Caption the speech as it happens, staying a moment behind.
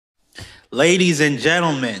Ladies and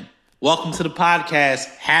gentlemen, welcome to the podcast.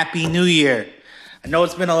 Happy New Year. I know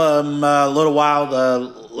it's been a little while. The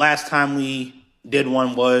last time we did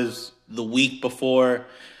one was the week before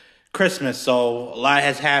Christmas, so a lot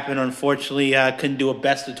has happened. Unfortunately, I couldn't do a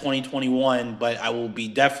best of 2021, but I will be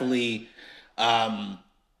definitely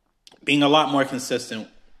being a lot more consistent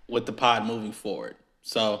with the pod moving forward.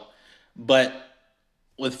 But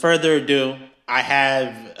with further ado, I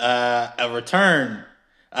have a return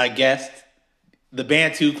guest, the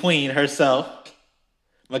Bantu Queen herself,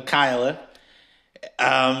 Michaela.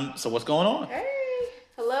 So what's going on? Hey,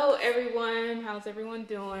 hello everyone. How's everyone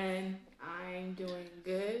doing? I'm doing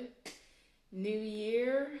good. New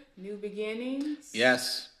year, new beginnings.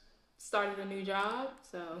 Yes. Started a new job,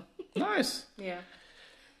 so Nice. yeah.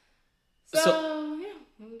 So yeah,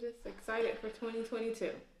 I'm just excited for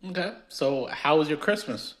 2022. Okay. So how was your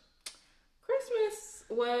Christmas? Christmas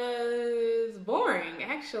was boring,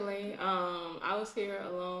 actually. I was here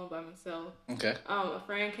alone by myself. Okay. A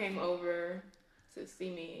friend came over to see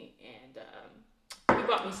me, and he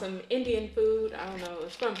bought me some Indian food. I don't know, it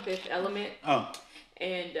was from Fifth Element. Oh.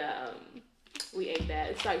 And we ate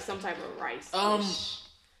that. It's like some type of rice dish.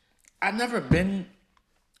 I've never been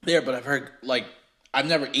there, but I've heard, I've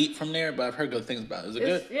never eat from there, but I've heard good things about it. Is it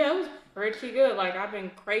good? Yeah, it was pretty good. Like, I've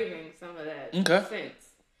been craving some of that since.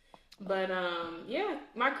 But, yeah,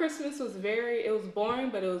 my Christmas was it was boring,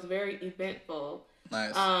 but it was very eventful.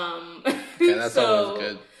 Nice. Okay, that's always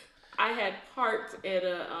good. I had parked at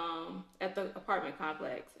at the apartment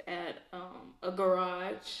complex at a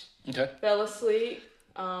garage. Okay. Fell asleep.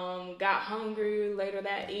 Got hungry later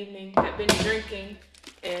that evening. Had been drinking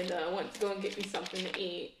and went to go and get me something to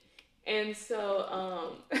eat. And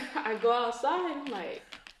so I go outside. I'm like,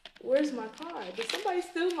 "Where's my car? Did somebody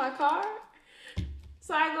steal my car?"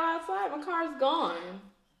 So I go outside. My car's gone.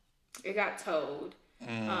 It got towed.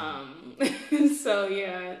 So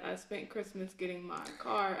yeah, I spent Christmas getting my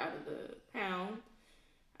car out of the pound.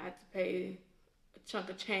 I had to pay a chunk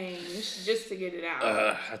of change just to get it out.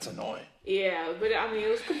 That's annoying. Yeah, but I mean, it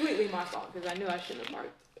was completely my fault because I knew I shouldn't have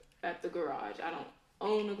parked at the garage. I don't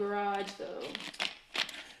own a garage, so.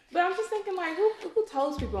 But I'm just thinking, like, who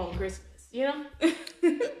tows people on Christmas? You know?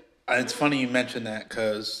 It's funny you mentioned that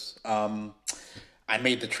because I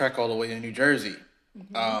made the trek all the way to New Jersey.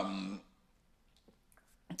 Mm-hmm.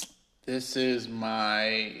 This is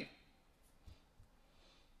my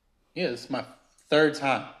third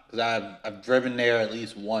time because I've driven there at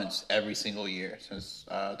least once every single year since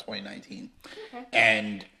 2019, Okay.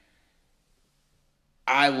 and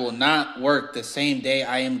I will not work the same day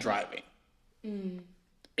I am driving.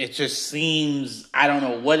 It just seems, I don't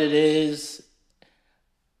know what it is.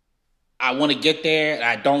 I want to get there and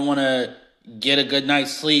I don't want to get a good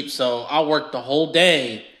night's sleep, so I'll work the whole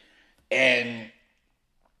day and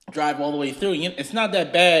drive all the way through. It's not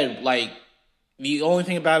that bad. Like, the only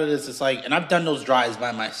thing about it is it's like, and I've done those drives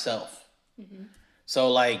by myself. Mm-hmm. So,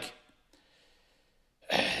 like,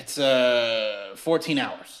 it's 14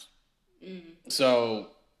 hours. So,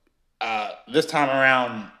 this time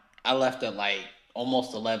around, I left at like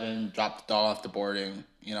almost 11, dropped the dog off the boarding,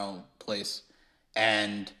 place.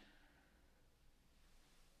 And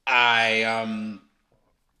I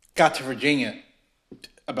got to Virginia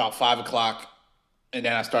about 5 o'clock. And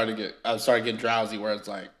then I started getting drowsy where it's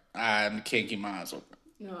like, I can't keep my eyes open.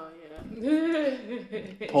 Oh, yeah.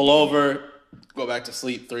 Pull over, go back to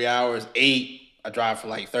sleep 3 hours, 8. I drive for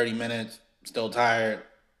like 30 minutes, still tired.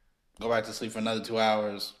 Go back to sleep for another 2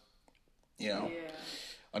 hours. Yeah.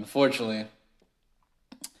 Unfortunately,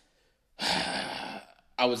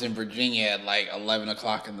 I was in Virginia at like 11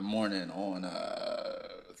 o'clock in the morning on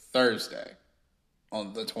Thursday,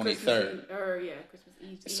 on the 23rd. Christmas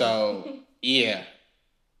Eve. So, yeah.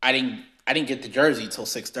 I didn't get to Jersey till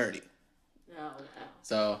 6:30. Oh, wow.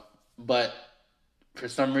 So, but for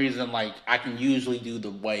some reason, like, I can usually do the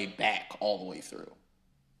way back all the way through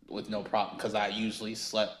with no problem because I usually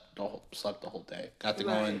slept the whole day. Got to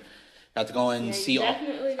go and see all.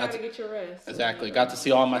 Definitely got to get your rest. Exactly. Got to see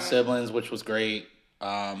all my siblings, which was great.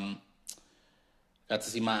 Got to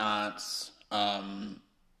see my aunts.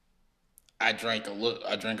 I drank a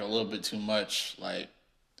little bit too much, like,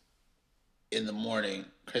 in the morning.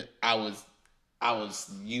 I was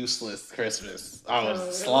useless Christmas. I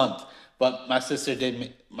was slumped. But my sisters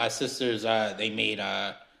they made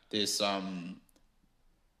this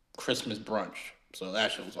Christmas brunch. So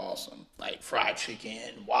that shit was awesome. Like fried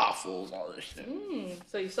chicken, waffles, all this shit.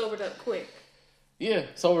 So you sobered up quick. Yeah,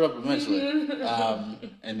 sobered up eventually.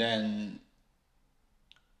 And then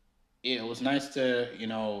Yeah, it was nice to,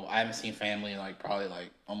 I haven't seen family in like probably like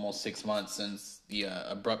almost 6 months since the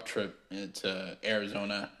abrupt trip into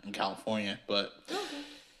Arizona and California. But Okay.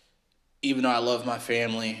 even though I love my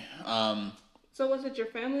family, So was it your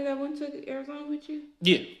family that went to Arizona with you?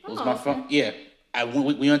 yeah, it was Oh, my okay. yeah.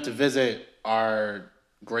 We went to visit our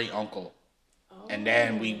great uncle, and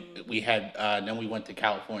then Oh. we had then we went to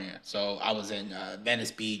California. So I was in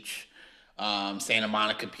Venice Beach, Santa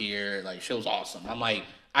Monica Pier. Like, shit was awesome. I'm like,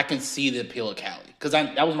 I can see the appeal of Cali because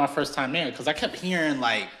that was my first time there. Because I kept hearing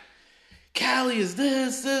like, Cali is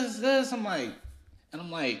this, this, this. I'm like,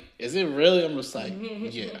 is it really? I'm just like,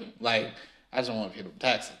 yeah. Like, I just don't want to pay the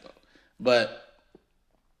taxes though. But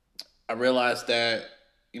I realized that,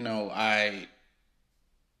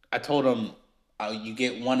 I told him, you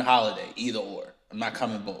get one holiday, either or. I'm not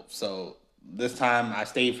coming both. So this time I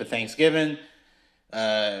stayed for Thanksgiving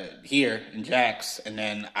here in Jax, and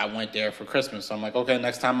then I went there for Christmas. So I'm like, okay,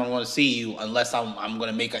 next time I want to see you, unless I'm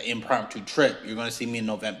going to make an impromptu trip, you're going to see me in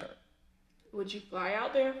November. Would you fly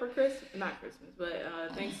out there for Christmas? Not Christmas, but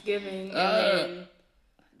Thanksgiving, and then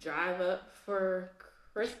drive up for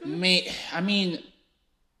Christmas?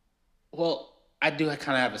 Well, I do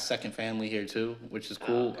kind of have a second family here too, which is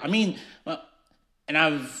cool. Okay. I mean, and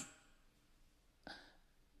I've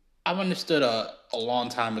understood a long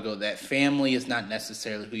time ago that family is not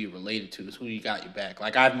necessarily who you're related to; it's who you got your back.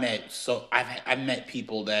 Like, I've met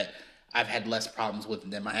people that I've had less problems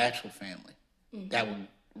with than my actual family that would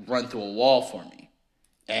run through a wall for me.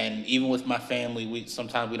 And even with my family,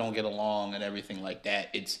 sometimes we don't get along and everything like that.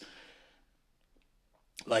 It's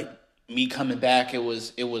like, me coming back, it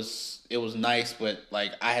was nice, but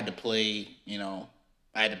like I had to play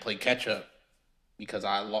catch up because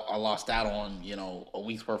I lost out on a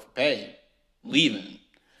week's worth of pay leaving.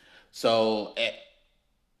 So,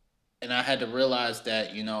 and I had to realize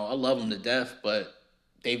that I love them to death, but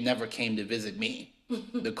they've never came to visit me.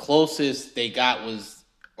 The closest they got was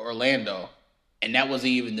Orlando, and that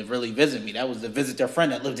wasn't even to really visit me. That was to visit their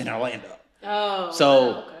friend that lived in Orlando. Oh. So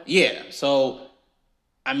Okay. yeah, so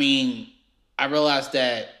I mean, I realized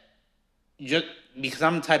that just because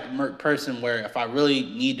I'm the type of person where if I really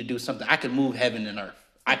need to do something, I can move heaven and earth.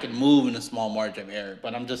 I can move in a small margin of error,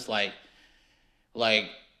 but I'm just like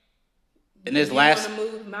in this last want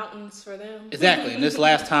to move mountains for them. Exactly. And this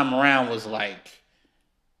last time around was like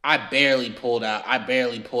I barely pulled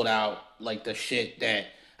out like the shit that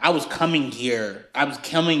I was coming here. I was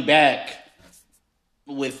coming back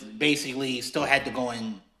with basically still had to go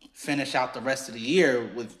and finish out the rest of the year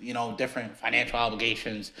with, different financial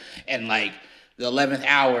obligations, and like the 11th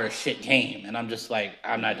hour shit came, and I'm just like,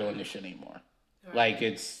 I'm not doing this shit anymore. Right.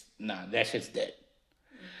 Like, that shit's dead.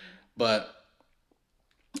 Mm-hmm. But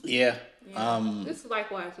yeah. This is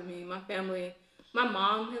likewise with me. My family, my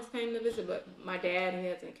mom has came to visit, but my dad, he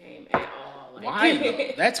hasn't came at all. Like, why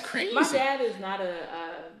though? That's crazy. My dad is not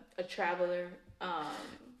a traveler.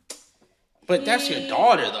 But that's your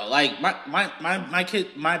daughter though. Like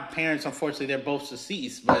my parents, unfortunately, they're both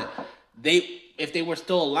deceased. But if they were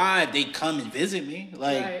still alive, they'd come and visit me.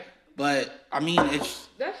 Like, right. But I mean,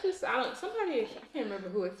 that's just I can't remember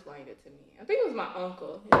who explained it to me. I think it was my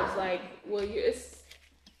uncle. He was like, "Well,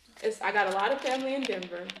 I got a lot of family in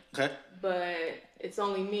Denver, okay, but it's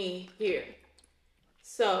only me here,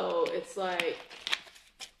 so it's like."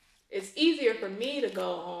 It's easier for me to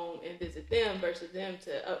go home and visit them versus them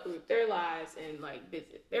to uproot their lives and like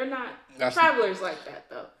visit. They're not travelers like that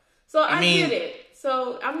though. So I mean, get it.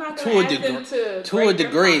 So I'm not going to ask them to a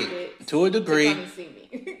degree. To come and see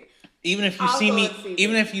me. even if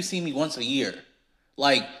you see me once a year,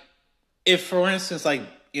 like if for instance, like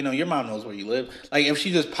your mom knows where you live. Like if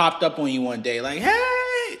she just popped up on you one day, like,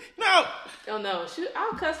 hey, no. Oh no,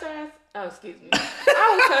 I'll cuss her ass. Oh, excuse me.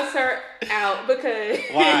 I will cuss her out because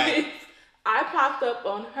why? I popped up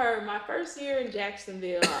on her my first year in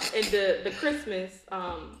Jacksonville in the Christmas.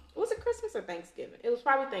 Was it Christmas or Thanksgiving? It was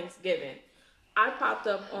probably Thanksgiving. I popped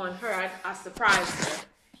up on her. I surprised her,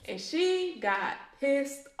 and she got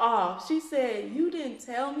pissed off. She said, "You didn't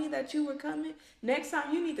tell me that you were coming. Next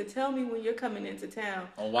time, you need to tell me when you're coming into town.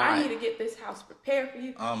 Oh, why? I need to get this house prepared for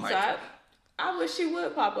you." Oh my God. I wish she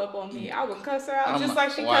would pop up on me. I would cuss her out just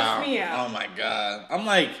like she cussed me out. Oh my God.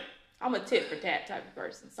 I'm a tit for tat type of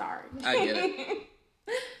person. Sorry. I get it.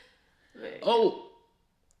 Oh,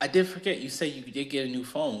 I did forget. You said you did get a new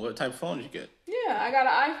phone. What type of phone did you get? Yeah, I got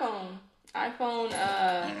an iPhone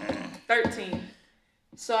 13.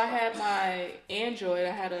 So I had my Android.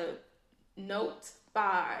 I had a Note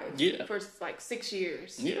 5 for like 6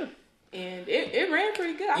 years. Yeah. And it ran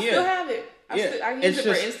pretty good. I still have it. I use it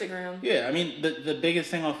for Instagram. Yeah, I mean, the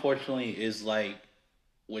biggest thing, unfortunately, is like,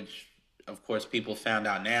 which of course, people found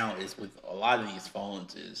out now is with a lot of these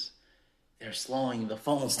phones is they're slowing the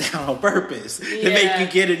phones down on purpose to make you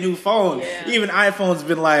get a new phone. Yeah. Even iPhone's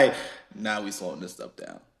been like, nah, we slowing this stuff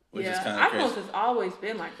down. Which is kind of crazy. iPhones has always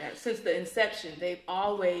been like that. Since the inception, they've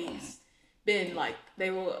always been like, they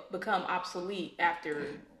will become obsolete after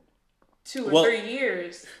 2 or 3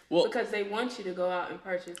 years because they want you to go out and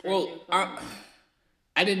purchase that new phone.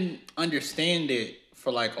 I didn't understand it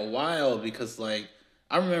for like a while because like,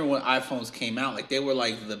 I remember when iPhones came out, like they were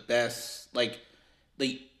like the best, like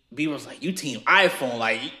people was like, you team iPhone,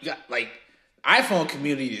 like you got like iPhone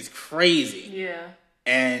community is crazy. Yeah.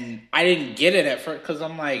 And I didn't get it at first because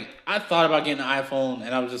I'm like, I thought about getting an iPhone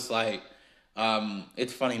and I was just like,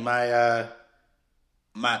 it's funny. My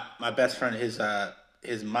best friend, his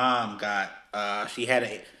mom got, I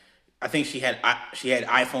think she had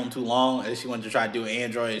iPhone too long and she wanted to try to do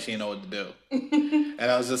Android and she didn't know what to do.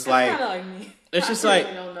 And I was just like, kind of like me. It's just like,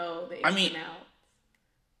 really don't know the I mean,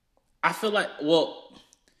 I feel like, well,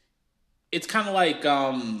 it's kind of like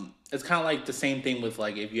the same thing with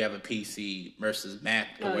like if you have a PC versus Mac,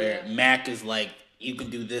 where Mac is like you can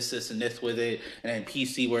do this, and this with it, and then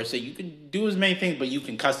PC where it's like you can do as many things, but you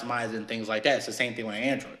can customize it and things like that. It's the same thing with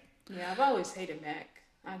Android. Yeah, I've always hated Mac.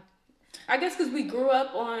 I guess because we grew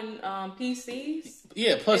up on PCs.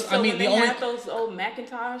 Yeah. Plus, so when they had those old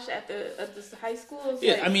Macintosh at the high school.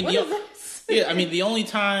 Yeah, like, I mean, the only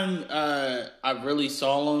time I really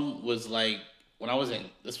saw them was like when I was in.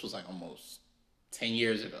 This was like almost 10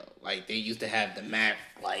 years ago. Like they used to have the Mac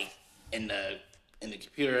like in the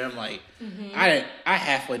computer. I'm like, I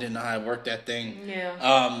halfway didn't know how to work that thing.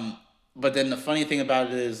 Yeah. But then the funny thing about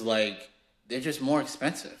it is like they're just more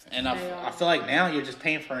expensive, and I feel like now you're just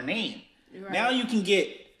paying for a name. Right. Now you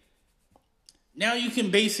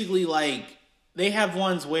can basically like they have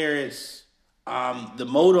ones where it's the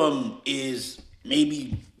modem is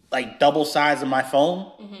maybe like double size of my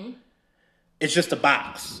phone. Mm-hmm. It's just a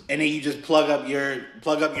box, and then you just plug up your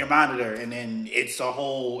monitor, and then it's a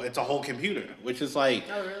whole computer, which is like,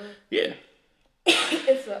 oh really? Yeah.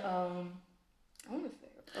 It's a I want to say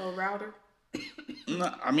a router. No,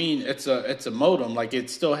 I mean it's a modem. Like it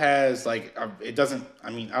still has like it doesn't. I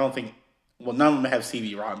mean I don't think. Well, none of them have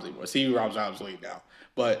CD-ROMs anymore. CD-ROMs are obsolete now,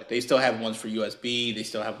 but they still have ones for USB. They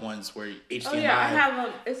still have ones where HDMI. Oh yeah, I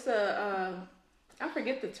have it's a I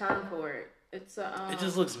forget the term for it. It's a. It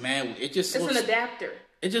just looks mad. It's an adapter.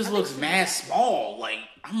 It just looks mad small. Like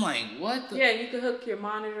I'm like, what? Yeah, you can hook your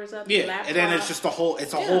monitors up. Yeah, laptop. And then it's just a whole.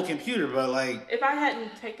 It's a whole computer, but like. If I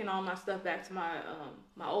hadn't taken all my stuff back to my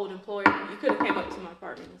my old employer, you could have came up to my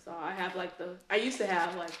apartment and saw. I have like I used to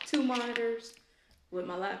have like 2 monitors with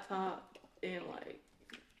my laptop and like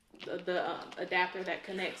the adapter that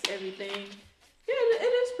connects everything. Yeah, it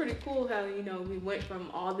is pretty cool how, we went from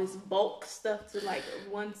all this bulk stuff to like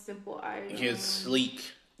one simple item. It gets sleek.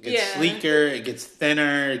 It gets sleeker, it gets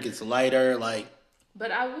thinner, it gets lighter, like. But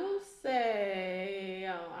I will say,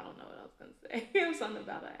 I don't know what I was going to say. It was something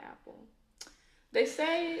about an Apple. They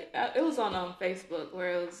say, it was on Facebook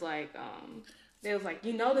where it was like, they was like,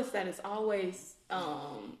 you notice that it's always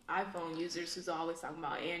iPhone users who's always talking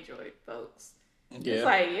about Android folks. Yeah. It's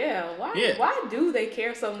like, why do they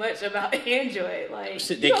care so much about Android? Like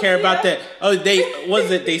they care about that. Oh,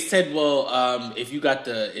 they said, well, if you got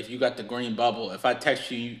the green bubble, if I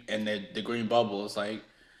text you and the green bubble is like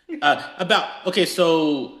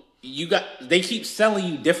so they keep selling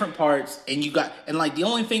you different parts and like the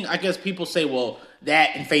only thing I guess people say, well,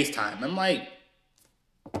 that and FaceTime. I'm like,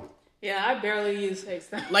 yeah, I barely use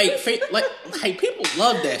FaceTime. like people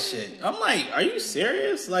love that shit. I'm like, are you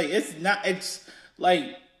serious? Like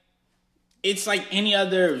it's like any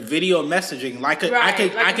other video messaging. Like I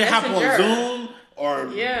could hop on Zoom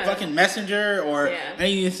or fucking Messenger or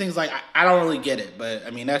any of these things. Like I don't really get it, but I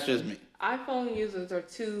mean that's just me. iPhone users are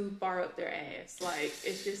too far up their ass. Like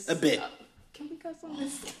it's just a bit. Can we cuss on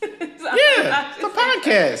this? Yeah, it's a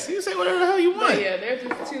podcast. You can say whatever the hell you want. But yeah, they're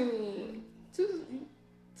just too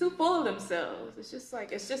full of themselves. It's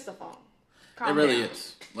just a phone. It really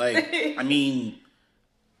is. Like I mean.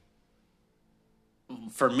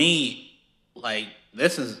 For me, like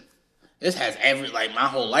this has my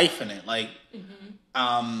whole life in it. Like,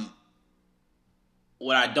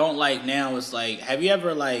 what I don't like now is like, have you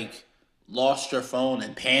ever like lost your phone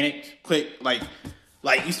and panicked quick? Like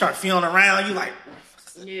you start feeling around, you like,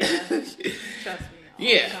 yeah, trust me.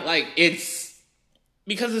 Yeah, like it's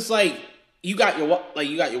because it's like. You got your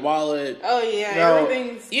wallet. Oh yeah,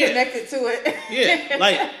 everything's connected to it. Yeah,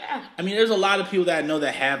 like I mean, there's a lot of people that I know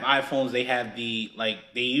that have iPhones. They have they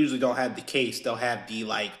usually don't have the case. They'll have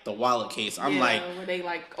the wallet case. I'm like, where they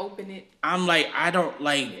like open it. I'm like, I don't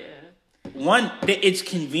like. Yeah. it's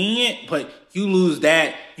convenient, but you lose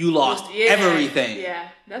that, you lost everything. Yeah,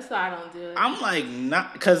 that's why I don't do it. I'm like,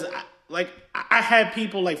 not, because I had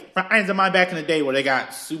people, like, friends of mine back in the day where they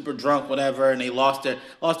got super drunk, whatever, and they lost their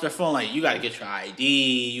phone. Like, you got to get your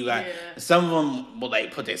ID. You got, some of them will,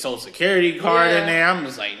 like, put their social security card in there. I'm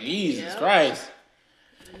just like, Jesus Christ.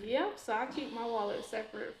 Yep, so I keep my wallet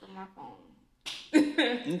separate from my phone.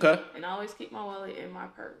 Okay. And I always keep my wallet in my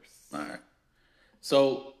purse. All right.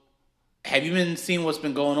 So, have you been seeing what's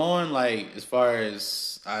been going on? Like, as far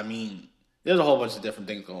as, I mean, there's a whole bunch of different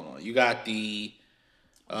things going on. You got the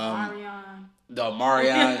Omarion. The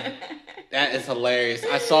Omarion. That is hilarious.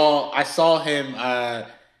 I saw him,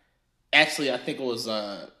 actually, I think it was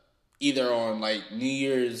either on, like, New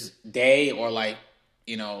Year's Day or, like,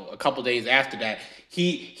 you know, a couple days after that.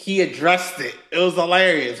 He addressed it. It was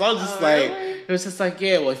hilarious. I was just like, really? it was just like,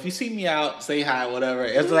 yeah, well, if you see me out, say hi, whatever.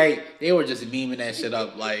 It's like, they were just memeing that shit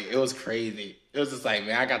up. Like, it was crazy. It was just like,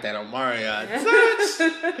 man, I got that Omarion.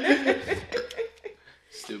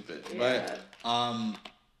 Stupid. Yeah. But,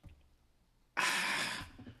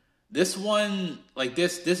 this one, like,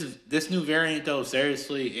 this new variant, though,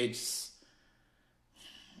 seriously,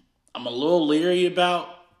 I'm a little leery about,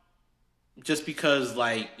 just because,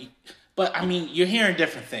 like, but, I mean, you're hearing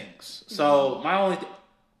different things. So, my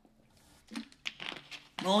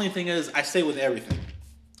only thing is, I say with everything,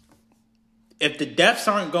 if the deaths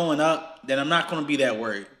aren't going up, then I'm not going to be that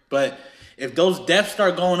worried. But if those deaths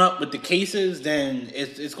start going up with the cases, then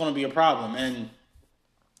it's going to be a problem. And,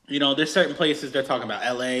 you know, there's certain places they're talking about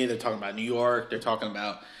LA, they're talking about New York, they're talking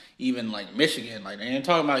about even, like, Michigan. Like, they ain't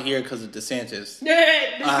talking about here because of DeSantis.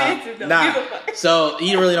 DeSantis don't give a fuck. So,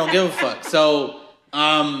 he really don't give a fuck. So,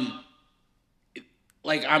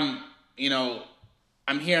 like, I'm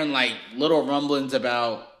hearing, like, little rumblings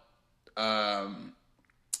about the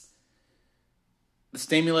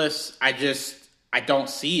stimulus. I don't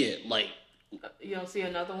see it. Like, you don't see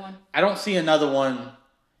another one? I don't see another one.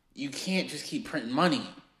 You can't just keep printing money.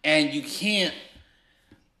 And you can't,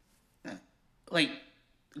 like,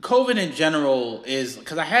 COVID in general is,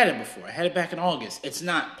 because I had it before. I had it back in August. It's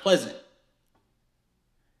not pleasant.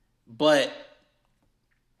 But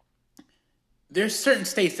there's certain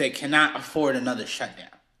states that cannot afford another shutdown.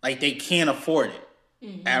 Like, they can't afford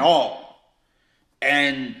it at all.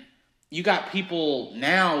 And you got people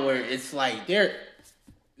now where it's like they're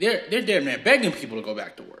damn near begging people to go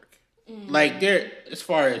back to work. Like, they're, as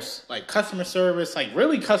far as, like, customer service, like,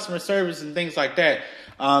 really customer service and things like that.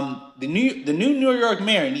 The new New York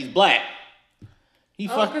mayor, and he's black.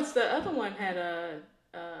 Because the other one had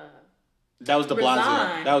that was de Blasio.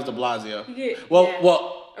 Resigned. That was de Blasio. Yeah,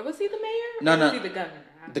 well, was he the mayor? No, Was he the governor?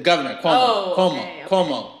 The governor, Cuomo. Oh, okay.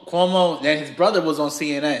 Cuomo. Then his brother was on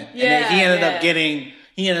CNN, and then he ended up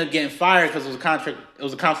getting fired because it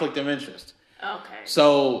was a conflict of interest. Okay.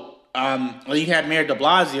 So, well, you had Mayor de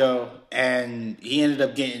Blasio, and he ended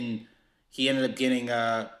up getting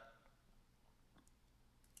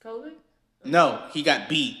COVID? No, he got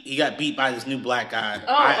beat. He got beat by this new black guy.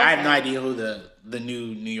 Oh, I have no idea who the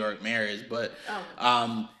new New York mayor is, but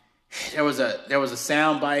there was a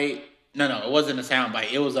sound bite. No, it wasn't a sound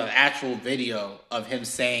bite. It was an actual video of him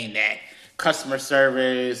saying that customer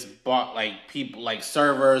service bought, like, people, like,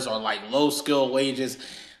 servers or, like, low skill wages.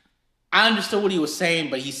 I understood what he was saying,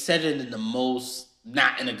 but he said it in the most,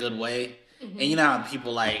 not in a good way. And you know how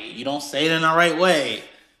people, like, you don't say it in the right way,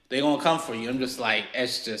 they gonna come for you. I'm just like,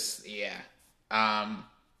 it's just, yeah.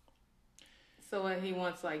 So what, he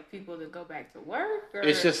wants, like, people to go back to work? Or?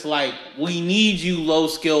 It's just like, we need you low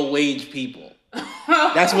skill wage people.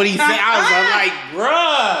 That's what he said. I was like,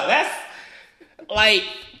 bruh, that's, like,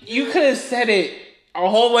 you could have said it a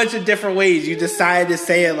whole bunch of different ways. You decided to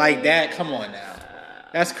say it like that. Come on now.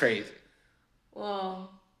 That's crazy.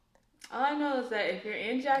 Well, all I know is that if you're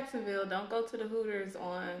in Jacksonville, don't go to the Hooters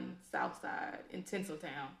on Southside in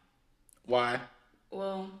Tinseltown. Why?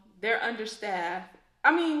 Well, they're understaffed.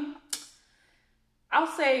 I mean, I'll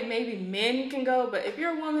say maybe men can go, but if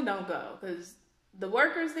you're a woman, don't go. Because the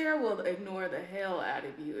workers there will ignore the hell out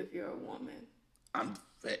of you if you're a woman.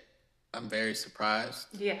 I'm very surprised.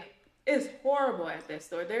 Yeah. It's horrible at that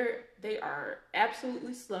store. They are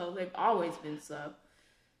absolutely slow. They've always been slow.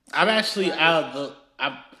 I'm actually I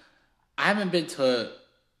haven't been to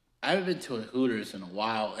a Hooters in a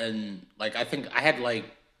while, and, like, I think I had, like,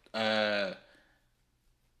 I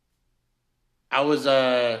was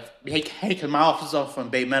because my office is off from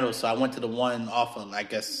Bay Meadows, so I went to the one off of, I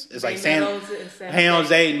guess it's like San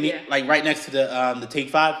Jose, like right next to the Take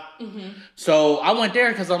 5. So I went there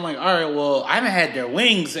because I'm like, all right, well, I haven't had their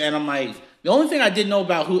wings, and I'm like, the only thing I didn't know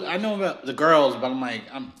about I know about the girls, but I'm like,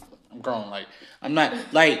 I'm grown, like, I'm not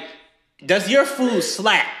like, does your food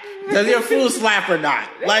slap? Does your food slap or not?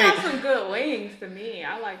 They got some good wings to me.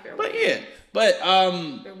 I like their wings. Yeah, but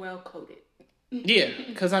they're well coated. Yeah,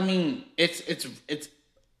 because I mean, it's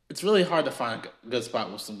really hard to find a good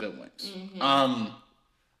spot with some good wings. Mm-hmm.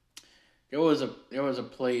 There was a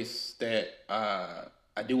place that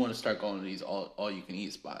I do want to start going to these all you can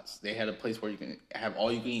eat spots. They had a place where you can have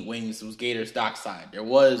all you can eat wings. It was Gators Dockside. There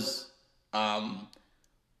was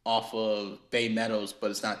off of Bay Meadows, but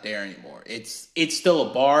it's not there anymore. It's still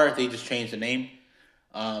a bar. They just changed the name.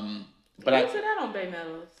 But where's it at on Bay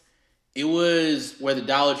Meadows? It was where the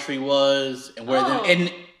Dollar Tree was, and where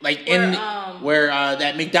where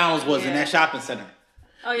that McDonald's was in that shopping center.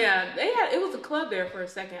 Oh yeah, it was a club there for a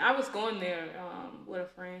second. I was going there with a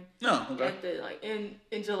friend. No, okay. At the,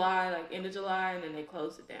 in July, end of July, and then they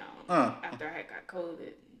closed it down after I had got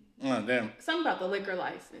COVID. Oh damn! Something about the liquor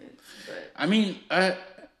license, but I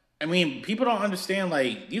mean, people don't understand.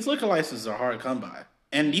 Like, these liquor licenses are hard to come by,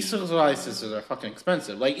 and these liquor licenses are fucking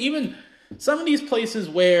expensive. Like, even some of these places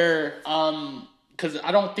where, because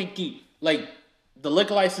I don't think the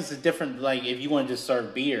liquor license is different. Like, if you want to just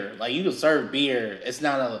serve beer, like you can serve beer. It's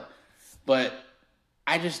not but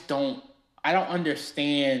I don't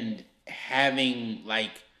understand having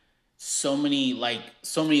so many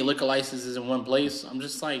liquor licenses in one place. I'm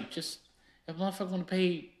just like, if a motherfucker want to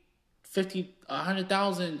pay $50,000,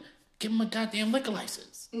 $100,000, give them a goddamn liquor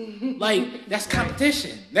license. That's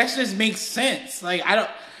competition. That just makes sense.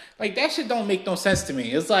 That shit don't make no sense to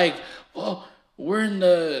me. It's like, well, we're in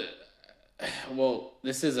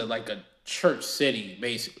this is a church city,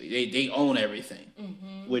 basically. They own everything,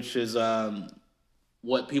 which is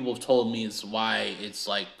what people have told me is why it's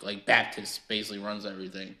like Baptist basically runs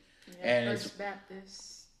everything. Yeah, and First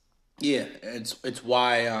Baptist. Yeah, it's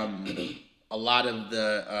why a lot of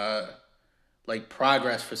the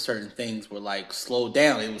progress for certain things were slowed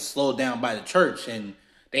down. It was slowed down by the church, and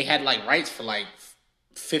they had rights for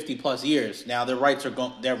 50 plus years. Now their rights are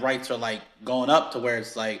going up to where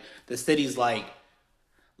it's the city's look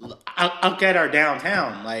at our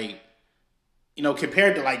downtown,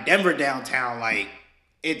 compared to Denver downtown,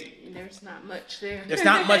 there's not much there. There's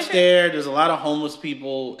not much there. There's a lot of homeless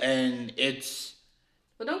people, and it's.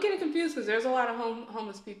 Well, don't get it confused because there's a lot of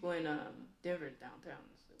homeless people in Denver downtown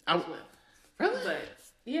as well. Really? But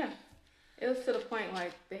yeah, it was to the point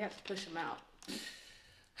they had to push them out.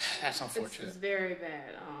 That's unfortunate. It's very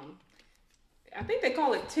bad. I think they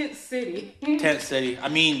call it Tent City. Tent City. I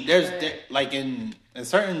mean, there's in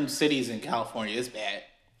certain cities in California, it's bad.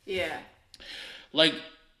 Yeah.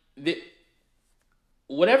 There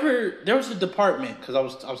was a department, because I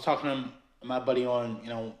was talking to my buddy on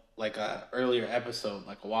a earlier episode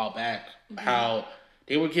a while back, how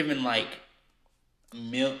they were given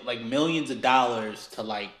millions of dollars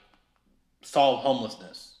to solve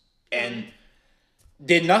homelessness and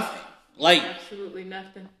did nothing. Absolutely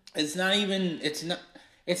nothing. It's not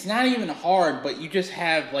even hard, but you just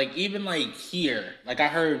have even here, I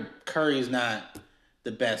heard Curry's not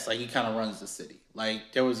the best. He kind of runs the city.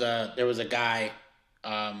 There was a guy,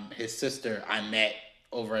 his sister I met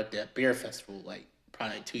over at the beer festival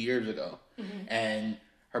probably 2 years ago, and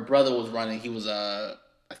her brother was running. He was I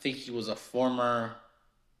think he was a former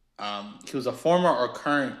or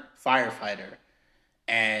current firefighter,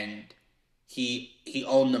 and he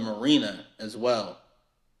owned the marina as well.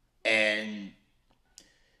 And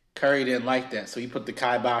Curry didn't like that, so he put the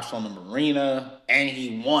kibosh on the marina, and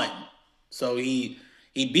he won. So he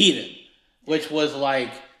beat him, which was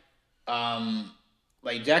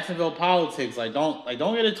Jacksonville politics. Don't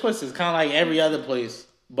get it twisted. It's kind of every other place,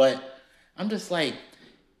 but I'm just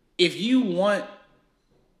if you want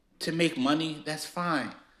to make money, that's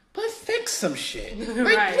fine, but fix some shit.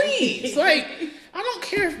 Right. Please, I don't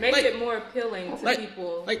care if make it more appealing to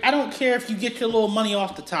people. I don't care if you get your little money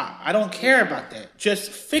off the top. I don't care about that.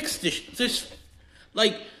 Just fix this. Just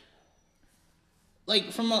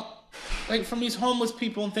from these homeless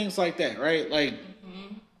people and things like that, right?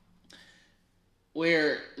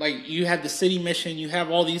 Where you have the city mission, you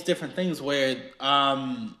have all these different things. Where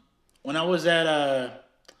when I was at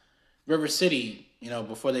River City,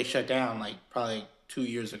 before they shut down, probably 2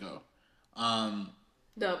 years ago.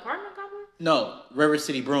 The apartment complex? No, River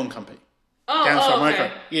City Brewing Company.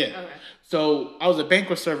 Okay. Yeah. Okay. So I was a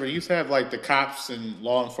banquet server. You used to have the cops and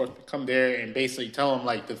law enforcement come there and basically tell them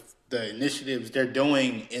the initiatives they're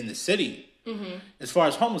doing in the city. Mm-hmm. As far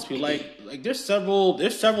as homeless people, there's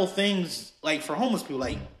several things for homeless people.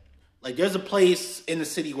 There's a place in the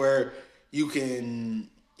city where you can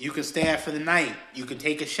stay at for the night. You can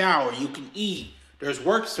take a shower. You can eat. There's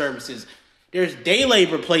work services. There's day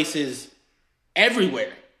labor places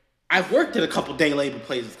everywhere. I've worked at a couple day labor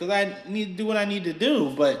places because I need to do what I need to do,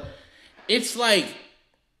 but it's like,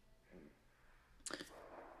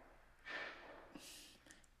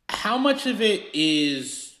 how much of it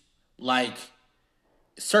is like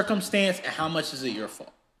circumstance and how much is it your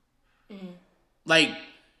fault? Like,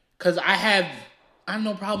 because I have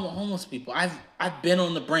no problem with homeless people. I've been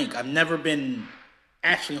on the brink. I've never been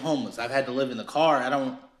actually homeless. I've had to live in the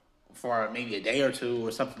car. For maybe a day or two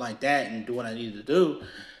or something like that and do what I needed to do.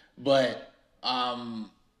 But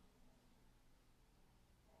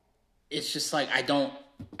it's just like I don't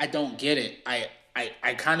get it. I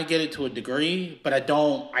kind of get it to a degree, but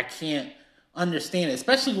I can't understand it,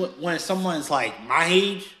 especially when someone's like my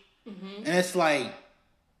age, and it's like,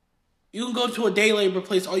 you can go to a day labor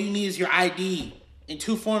place, all you need is your ID and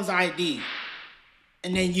 2 forms of ID,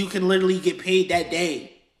 and then you can literally get paid that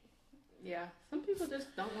day. Yeah, some people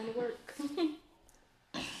just don't want to work.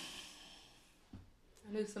 I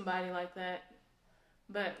knew somebody like that,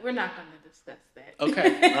 but we're not going to discuss that.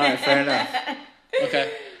 Okay, all right, fair enough.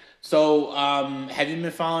 Okay, so have you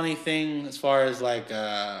been following anything as far as like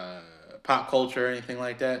pop culture or anything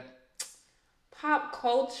like that? Pop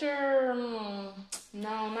culture?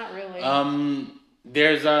 No, not really.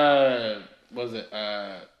 There's I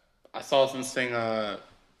saw something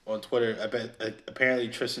on Twitter. I bet apparently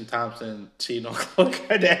Tristan Thompson cheated on Khloe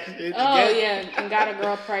Kardashian. Oh yeah, and got a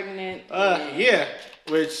girl pregnant. Yeah,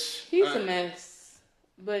 which he's a mess,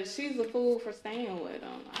 but she's a fool for staying with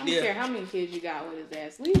him. I don't care how many kids you got with his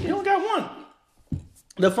ass. You don't got one.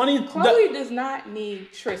 Khloe does not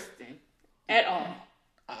need Tristan at all.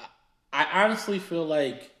 I honestly feel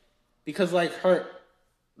like, because like I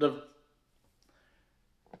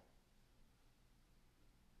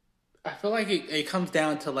feel like it comes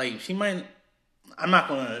down to like, I am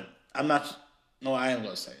gonna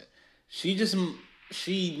say it.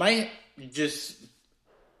 She might just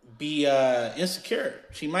be insecure.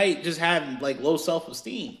 She might just have like low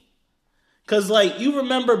self-esteem. Cause like, you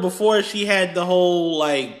remember before she had the whole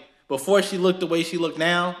like, before she looked the way she looked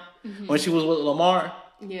now, when she was with Lamar.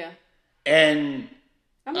 Yeah. And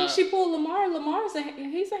I mean, she pulled Lamar.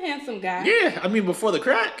 He's a handsome guy. Yeah, I mean, before the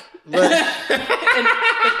crack. But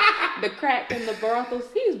the crack and the brothels,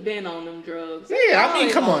 he's been on them drugs. Yeah, I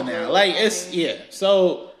mean, come on now. Like,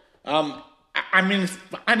 So, I mean,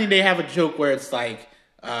 they have a joke where it's like,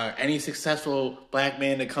 any successful black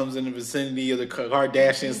man that comes in the vicinity of the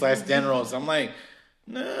Kardashians / generals. I'm like,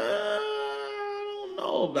 nah, I don't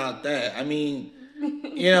know about that. I mean,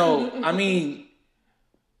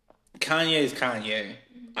 Kanye is Kanye.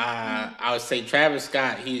 I would say Travis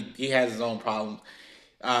Scott, he has his own problems.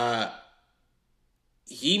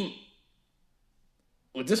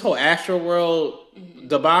 With this whole Astroworld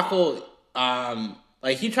debacle,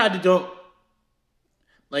 like he tried to do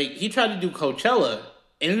Coachella,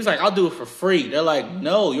 and he was like, "I'll do it for free." They're like,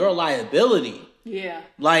 "No, you're a liability." Yeah.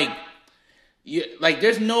 Like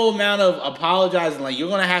there's no amount of apologizing. Like, you're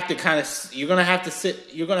gonna have to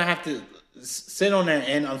sit on there,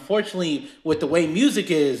 and unfortunately, with the way music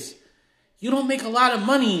is, you don't make a lot of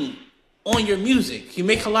money on your music. You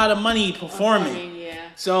make a lot of money performing. Yeah.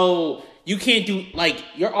 So you can't do, like,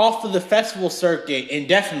 you're off of the festival circuit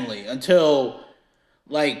indefinitely until,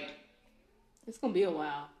 like, it's gonna be a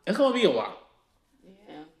while. It's gonna be a while.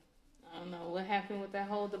 Yeah, I don't know what happened with that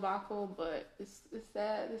whole debacle, but it's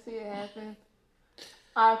sad to see it happen.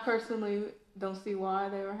 I personally don't see why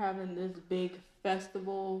they were having this big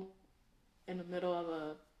festival in the middle of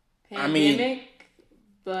a pandemic,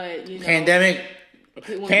 but pandemic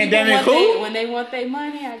who? When they want their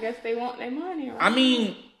money, I guess they want their money. Right? I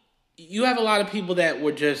mean, you have a lot of people that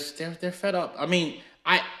were just they're fed up. I mean,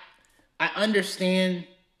 I understand,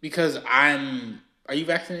 because Are you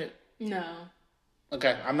vaccinated? No.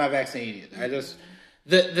 Okay, I'm not vaccinated either. I just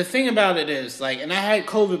the thing about it is, like, and I had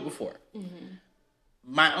COVID before. Mm-hmm.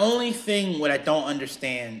 My only thing, what I don't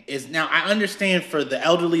understand is, now I understand for the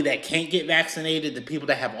elderly that can't get vaccinated, the people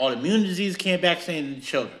that have autoimmune disease can't vaccinate, and the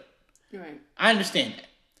children. Right. I understand that.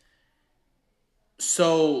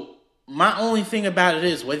 So my only thing about it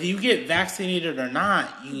is, whether you get vaccinated or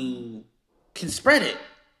not, you can spread it.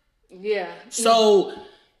 Yeah. So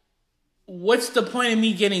what's the point of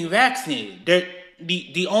me getting vaccinated?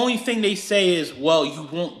 The only thing they say is, well, you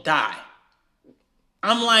won't die.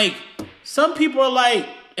 I'm like, some people are like,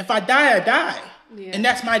 if I die, I die. Yeah. And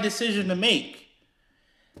that's my decision to make.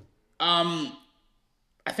 I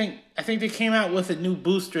think they came out with a new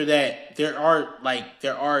booster that there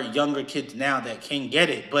are younger kids now that can get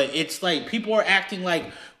it. But it's like, people are acting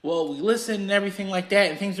like, well, we listen and everything like that,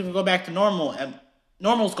 and things are going to go back to normal. And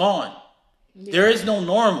normal's gone. Yeah. There is no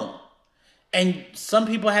normal. And some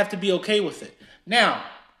people have to be okay with it. Now,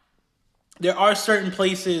 there are certain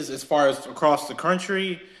places as far as across the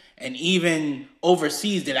country and even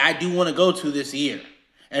overseas that I do want to go to this year.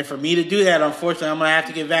 And for me to do that, unfortunately, I'm going to have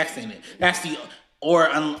to get vaccinated. That's the, or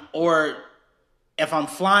if I'm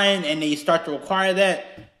flying and they start to require that,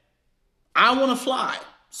 I want to fly.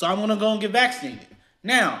 So I'm going to go and get vaccinated.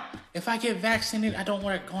 Now, if I get vaccinated, I don't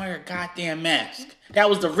wear a goddamn mask. That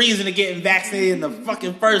was the reason of getting vaccinated in the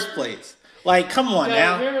fucking first place. Like, come on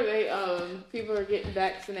now. I remember people are getting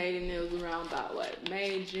vaccinated and it was around about,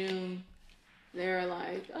 May, June. They're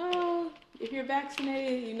like, oh, if you're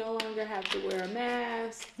vaccinated, you no longer have to wear a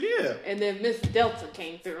mask. Yeah. And then Miss Delta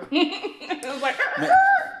came through. It was like,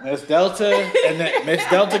 Miss Delta, and then Miss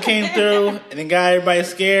Delta came through, and then got everybody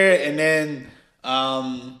scared, and then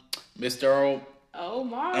Mr.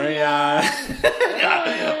 Omicron.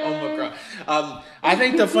 I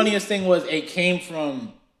think the funniest thing was it came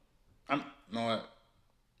from.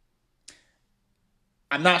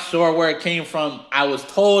 I'm not sure where it came from. I was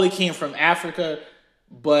told it came from Africa,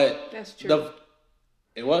 but that's true.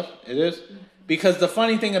 It is. Mm-hmm. Because the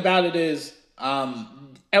funny thing about it is,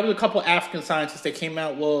 there was a couple African scientists that came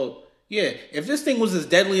out. Well, yeah, if this thing was as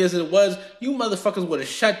deadly as it was, you motherfuckers would have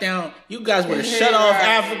shut down. You guys would have shut off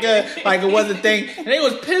Africa like it wasn't a thing. And they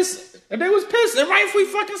was pissed. And rightfully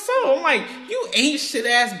fucking so. I'm like, you ain't shit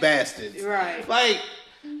ass bastards. Right. Like,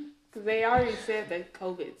 because they already said that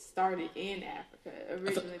COVID started in Africa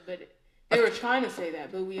originally, but they were trying to say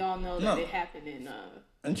that, but we all know that it happened in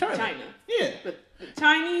China. Yeah. But the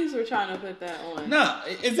Chinese were trying to put that on. No,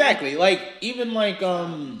 exactly. Like, even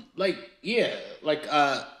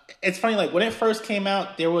it's funny, like, when it first came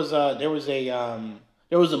out, there was a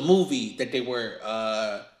movie that they were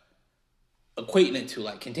equating it to,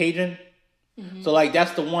 like, Contagion. Mm-hmm. So, like,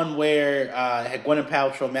 that's the one where it had Gwyneth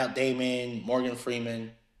Paltrow, Matt Damon, Morgan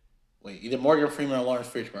Freeman, either Morgan Freeman or Lawrence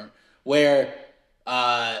Fishburne, where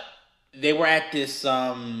they were at this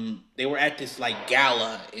like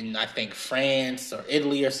gala in, I think, France or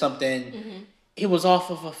Italy or something. Mm-hmm. It was off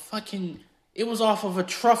of a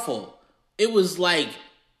truffle. It was like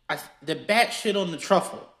the bat shit on the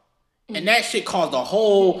truffle. Mm-hmm. And that shit caused a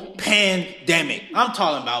whole pandemic. I'm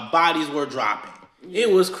talking about bodies were dropping. Yeah.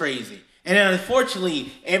 It was crazy. And then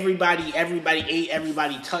unfortunately, everybody ate,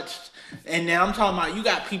 everybody touched. And then I'm talking about, you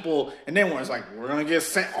got people, and then when it's like, we're going to get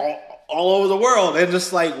sent all over the world. And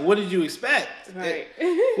just like, what did you expect? Right.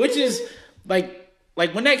 Which is, like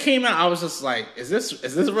when that came out, I was just like, is this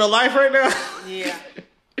real life right now? Yeah.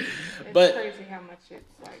 But it's crazy how much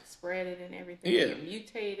it's like spreaded and everything. Yeah. And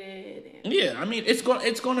mutated. And... Yeah, I mean, it's going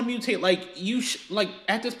to mutate. Like,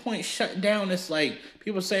 at this point, shut down. It's like,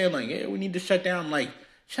 people saying like, yeah, we need to shut down. Like,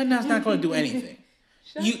 shutting down's not going to do anything.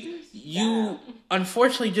 You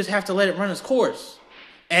unfortunately just have to let it run its course,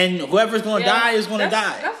 and whoever's going to die is going to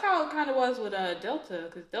die. That's how it kind of was with Delta,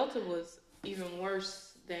 because Delta was even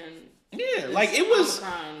worse than like it was.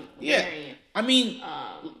 Omicron variant. I mean,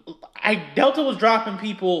 Delta was dropping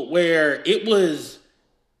people where it was,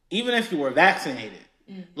 even if you were vaccinated.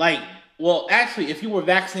 Mm-hmm. Like, well, actually, if you were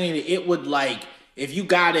vaccinated, it would like if you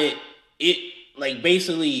got it like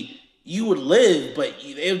basically. You would live, but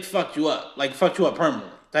it would fuck you up permanently,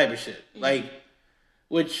 type of shit. Mm-hmm. Like,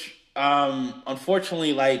 which,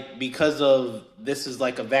 unfortunately, like, because of this is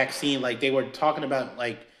like a vaccine, like they were talking about,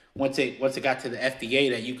 like, once it got to the FDA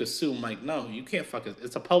that you could sue. I'm like, no, you can't fuck it.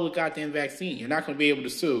 It's a public goddamn vaccine. You're not going to be able to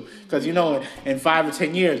sue because, in 5 or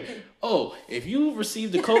 10 years, if you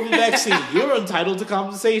received the COVID vaccine, you're entitled to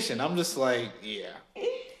compensation. I'm just like, yeah.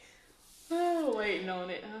 Oh, waiting on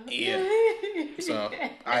it, huh? Yeah. So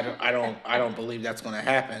I don't believe that's going to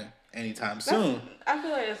happen anytime soon. I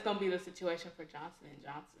feel like that's going to be the situation for Johnson &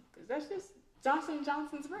 Johnson because that's just Johnson &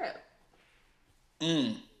 Johnson's rep.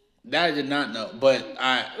 That I did not know, but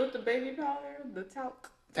with the baby powder, the talc.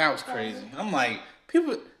 That was crazy. I'm like,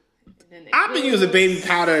 people. I've been using baby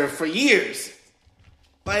powder for years.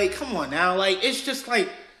 Like, come on now. Like, it's just like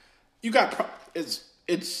you got.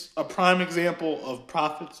 It's a prime example of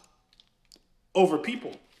profits over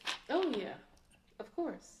people. Oh yeah, of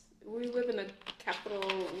course. We live in a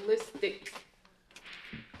capitalistic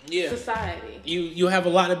society. You have a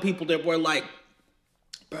lot of people that were like,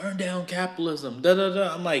 burn down capitalism. Da da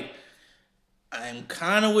da. I'm like, I'm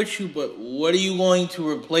kind of with you, but what are you going to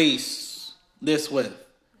replace this with?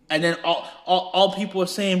 And then all people are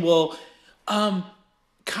saying, well,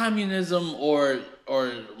 communism or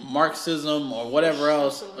Marxism or whatever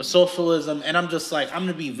else, or socialism. And I'm just like, I'm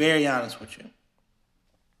going to be very honest with you.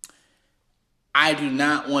 I do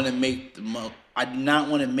not want to make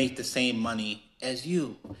the same money as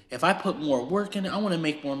you. If I put more work in it, I want to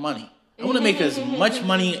make more money. I want to make as much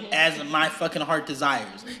money as my fucking heart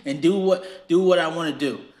desires and do what I want to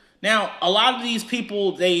do. Now, a lot of these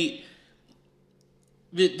people,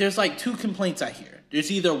 there's like two complaints I hear.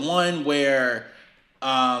 There's either one where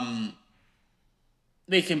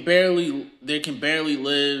they can barely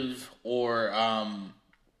live, or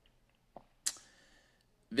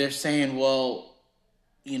they're saying, well,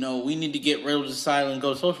 we need to get rid of society and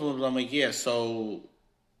go to socialism. I'm like, yeah, so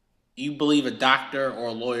you believe a doctor or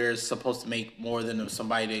a lawyer is supposed to make more than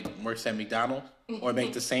somebody that works at McDonald's, or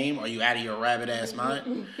make the same? Are you out of your rabbit ass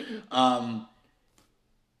mind?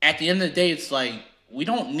 At the end of the day, it's like, we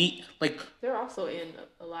don't need, like, they're also in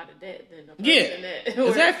a lot of debt than the person that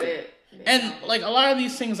exactly. And like a lot of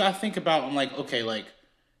these things I think about, I'm like, okay, like,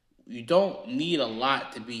 you don't need a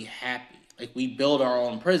lot to be happy. Like, we build our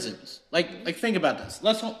own prisons. Like think about this.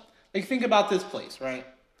 Think about this place, right?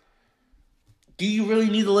 Do you really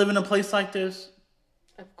need to live in a place like this?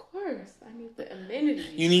 Of course. I need the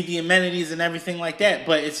amenities. You need the amenities and everything like that,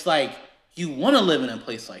 but it's like, you want to live in a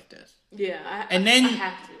place like this. Yeah, I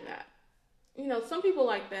have to do that. Some people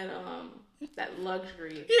like that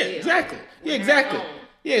luxury. Yeah, exactly. Yeah, exactly.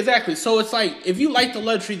 Yeah, exactly. So it's like, if you like the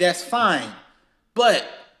luxury, that's fine. But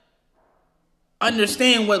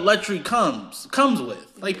understand what luxury comes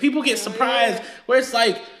with. Like, people get surprised where it's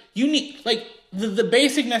like, you need, like, the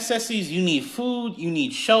basic necessities. You need food, you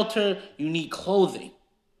need shelter, you need clothing.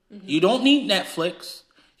 Mm-hmm. You don't need Netflix.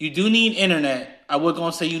 You do need internet. I was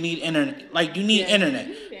going to say you need internet. Like, you need internet.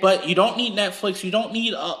 But you don't need Netflix. You don't need,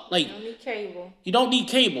 you don't need cable. You don't need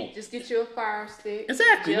cable. Just get you a Fire Stick.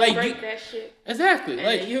 Exactly. Jailbreak that shit. Exactly.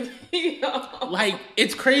 And like,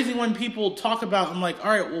 it's crazy when people talk about, I'm like,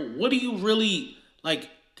 all right, well, what do you really, like,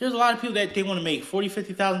 there's a lot of people that they want to make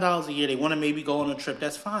 $40,000, $50,000 a year. They want to maybe go on a trip.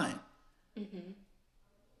 That's fine. Mm-hmm.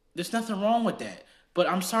 There's nothing wrong with that. But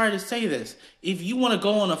I'm sorry to say this. If you want to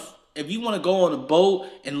go on a boat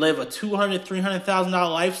and live a $200,000, $300,000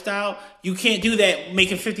 lifestyle, you can't do that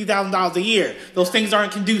making $50,000 a year. Those things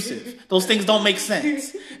aren't conducive. Those things don't make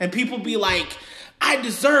sense. And people be like, I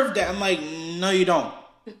deserve that. I'm like, no, you don't.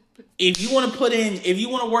 If you want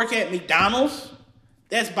to work at McDonald's,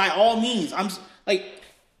 that's by all means. I'm like,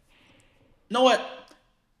 you know what?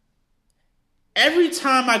 Every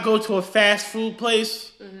time I go to a fast food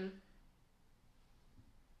place, mm-hmm.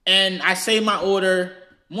 and I say my order,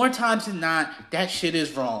 more times than not, that shit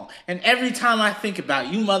is wrong. And every time I think about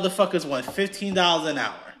it, you motherfuckers want $15 an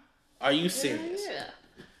hour. Are you serious? Yeah.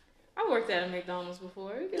 I worked at a McDonald's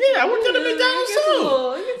before. I worked at a McDonald's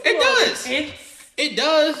too. It does. It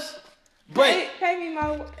does. But pay me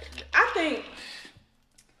my.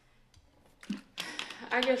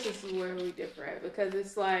 I guess this is where we differ at, because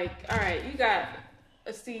it's like, all right, you got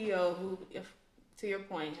a CEO who, to your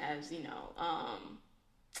point, has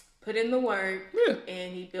put in the work,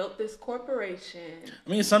 and he built this corporation. I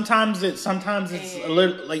mean, sometimes it's a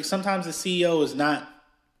little, like, sometimes the CEO is not.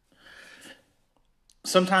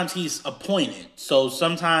 Sometimes he's appointed, so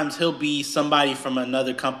sometimes he'll be somebody from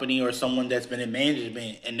another company or someone that's been in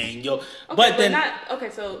management, and then you'll.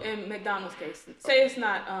 So in McDonald's case, say it's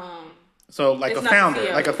not. So like a founder,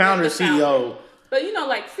 CEO. But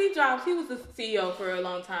like Steve Jobs, he was the CEO for a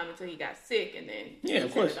long time until he got sick, and then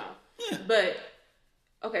of course. Yeah. But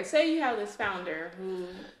okay, say you have this founder who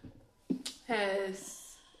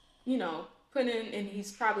has, put in, and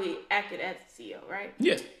he's probably acted as the CEO, right?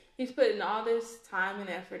 Yes. He's putting all this time and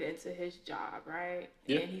effort into his job, right?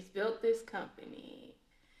 Yeah. And he's built this company,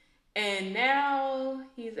 and now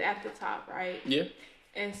he's at the top, right? Yeah.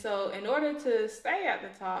 And so in order to stay at the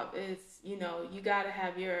top, it's, you got to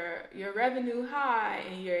have your revenue high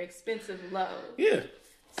and your expensive low. Yeah.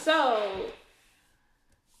 So,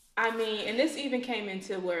 I mean, and this even came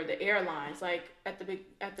into where the airlines, like at the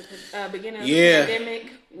beginning of the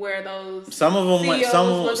pandemic, where those some of them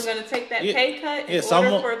wasn't going to take that pay cut in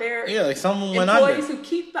order for their employees who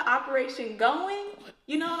keep the operation going.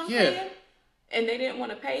 You know what I'm saying? And they didn't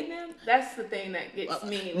want to pay them. That's the thing that gets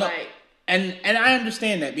me. And I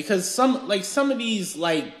understand that, because some of these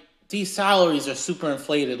salaries are super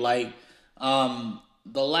inflated. Like, the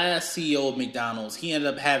last CEO of McDonald's, he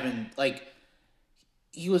ended up having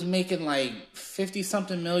he was making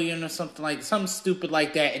 50-something million or something stupid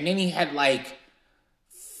like that, and then he had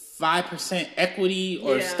 5% equity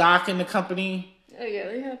or stock in the company. Oh yeah,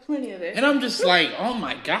 they have plenty of it. And I'm just like, oh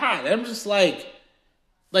my god! I'm just like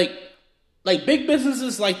big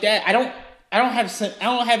businesses like that. I don't have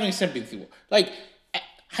any sympathy for. Like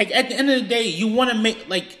at the end of the day, you want to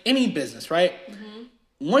make any business, right? Mm-hmm.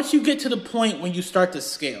 Once you get to the point when you start to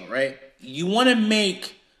scale, right? You want to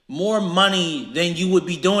make more money than you would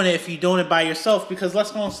be doing it if you're doing it by yourself. Because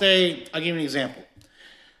let's go and say, I'll give you an example.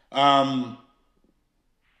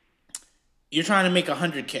 You're trying to make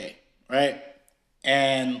 $100K, right?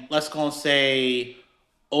 and let's go and say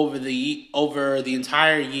over the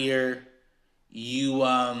entire year, you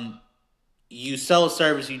sell a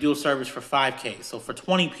service, you do a service for $5,000. So for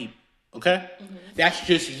 20 people, okay? Mm-hmm. That's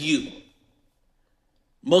just you.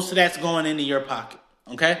 Most of that's going into your pocket,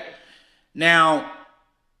 okay? Now,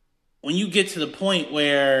 when you get to the point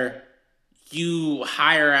where you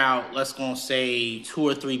hire out, let's go and say 2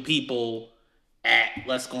 or 3 people at,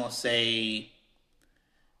 let's go and say,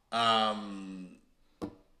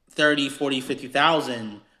 30, 40,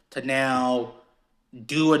 50,000 to now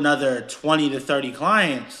do another 20 to 30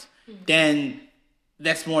 clients, then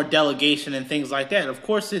that's more delegation and things like that. Of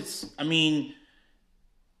course,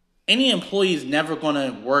 any employee is never going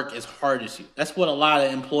to work as hard as you. That's what a lot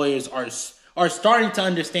of employers are starting to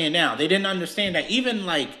understand now. They didn't understand that even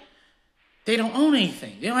they don't own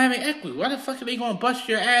anything. They don't have any equity. Why the fuck are they going to bust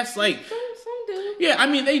your ass? Some do. Yeah,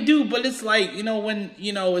 they do, but it's when,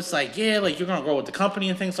 it's you're going to grow with the company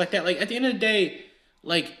and things like that. At the end of the day,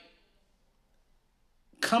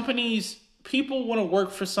 people want to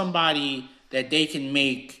work for somebody that they can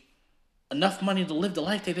make enough money to live the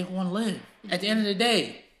life that they want to live at the end of the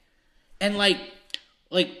day. And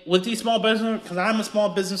with these small business, because I'm a small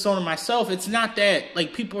business owner myself, it's not that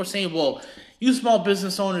people are saying, well, you small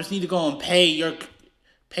business owners need to go and pay your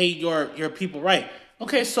people right.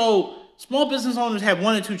 Okay, so small business owners have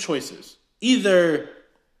one or two choices. Either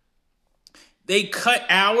they cut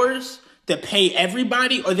hours to pay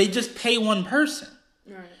everybody, or they just pay one person.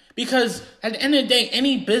 Right. Because at the end of the day,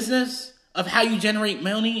 any business of how you generate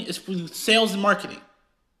money is through sales and marketing.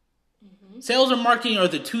 Mm-hmm. Sales and marketing are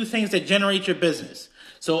the two things that generate your business.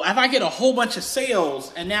 So if I get a whole bunch of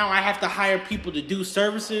sales and now I have to hire people to do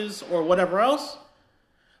services or whatever else,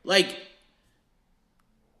 I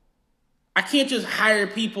can't just hire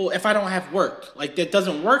people if I don't have work. That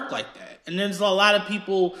doesn't work like that. And there's a lot of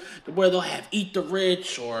people where they'll have Eat the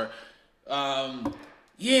Rich or,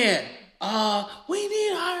 we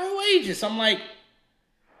need higher wages. I'm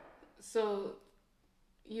so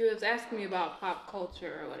you was asking me about pop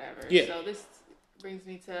culture or whatever. Yeah. So this brings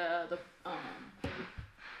me to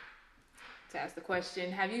to ask the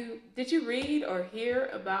question: did you read or hear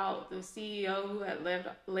about the CEO who had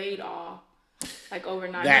laid off over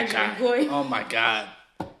 900 employees? Oh my God!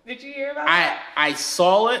 Did you hear about that? I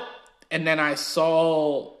saw it, and then I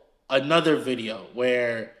saw another video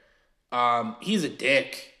where he's a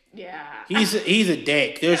dick. Yeah. He's a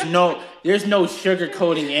dick. There's no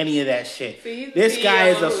sugarcoating any of that shit. See, this CEO guy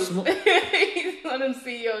is he's one of them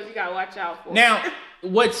CEOs you gotta watch out for. Now,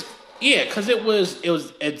 because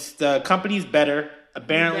it's the company's Better.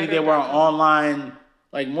 Apparently they were an online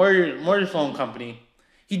mortgage phone company.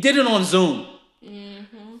 He did it on Zoom.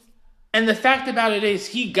 Mm-hmm. And the fact about it is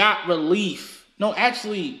he got relief. No,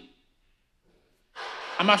 actually,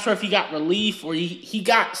 I'm not sure if he got relief or he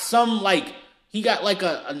got some he got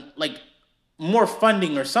a more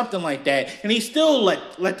funding or something like that, and he still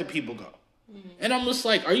let the people go. Mm-hmm. And I'm just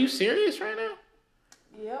are you serious right now?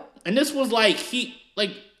 Yep. And this was the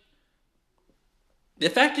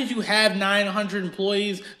fact that you have 900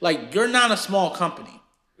 employees, you're not a small company.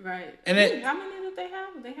 Right. And how many did they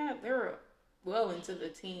have? They were well into the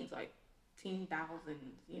teens, teen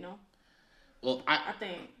thousands, Well, I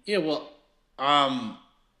think. Yeah, well,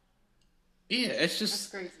 it's just... That's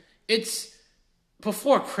crazy. It's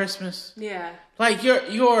before Christmas. Yeah.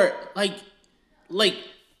 You're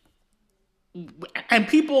and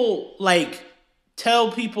people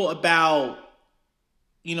tell people about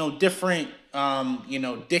different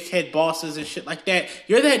dickhead bosses and shit like that.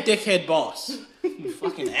 You're that dickhead boss. You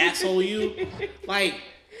fucking asshole, you.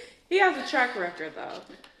 He has a track record though.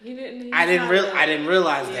 I didn't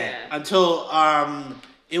realize that until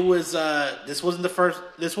it was this wasn't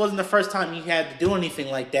the first time he had to do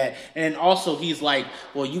anything like that. And also he's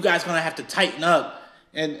well, you guys gonna have to tighten up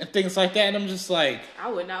and things like that. And I'm just I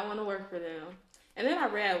would not want to work for them. And then I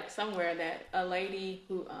read somewhere that a lady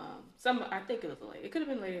who I think it was a lady. It could have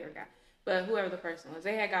been a lady or a guy, but whoever the person was,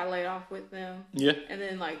 they had got laid off with them. Yeah. And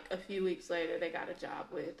then a few weeks later, they got a job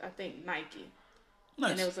with I think Nike.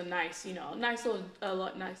 Nice. And it was a nice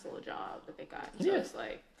little job that they got. So it's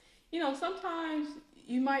sometimes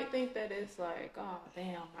you might think that it's oh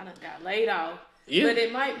damn, I done got laid off. Yeah. But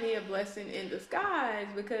it might be a blessing in disguise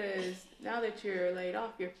because now that you're laid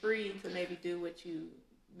off, you're free to maybe do what you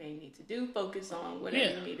may need to do, focus on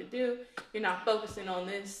whatever you need to do. You're not focusing on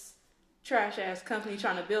this trash ass company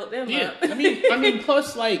trying to build them up. I mean,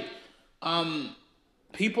 plus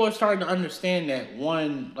people are starting to understand that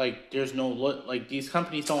one, there's no these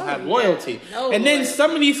companies don't have loyalty, and then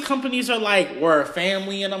some of these companies are we're a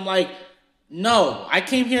family, and I'm no, I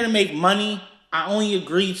came here to make money. I only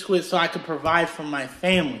agreed to it so I could provide for my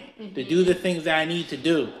family, to do the things that I need to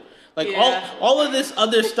do. Like, all of this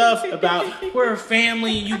other stuff about we're a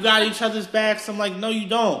family, you got each other's backs. I'm like, no, you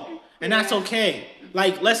don't. And that's okay.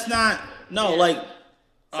 Like, let's not, like.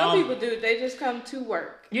 Some people do. They just come to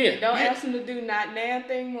work. Yeah. Don't ask them to do not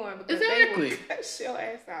nothing more because they will cut your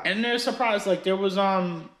ass out. And they're surprised. Like, there was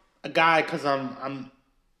a guy, because I'm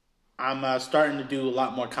starting to do a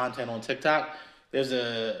lot more content on TikTok. There's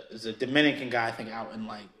a Dominican guy, I think, out in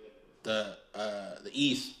like the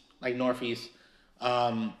east, like northeast.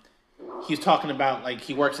 He's talking about like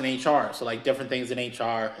he works in HR, so like different things in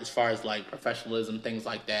HR as far as like professionalism, things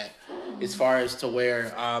like that. As far as to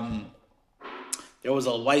where there was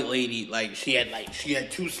a white lady, like she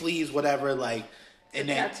had 2 sleeves, whatever, like and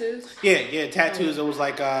then tattoos. Yeah, tattoos. It was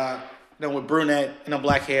like with brunette and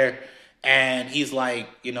black hair. And he's like,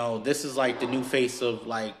 this is like the new face of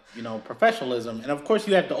like, professionalism. And of course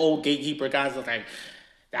you have the old gatekeeper guys that like,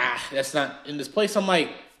 that's not in this place. I'm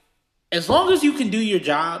like, as long as you can do your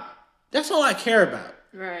job, that's all I care about.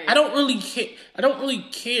 Right. I don't really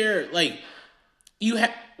care. Like you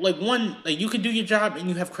have you can do your job and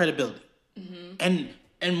you have credibility. Mm-hmm.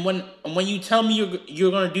 And when you tell me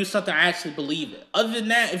you're going to do something, I actually believe it. Other than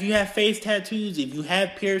that, if you have face tattoos, if you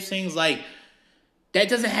have piercings, like, that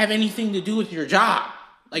doesn't have anything to do with your job.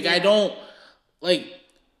 Like, I don't, like...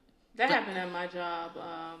 That happened at my job.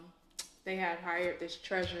 They had hired this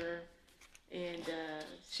treasurer, and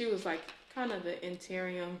she was, like, kind of the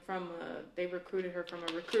interim they recruited her from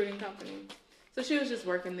a recruiting company. So she was just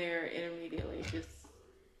working there intermediately, just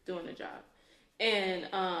doing the job. And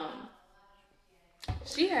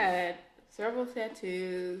she had several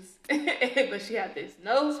tattoos, but she had this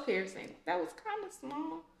nose piercing that was kind of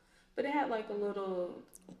small. But it had like a little...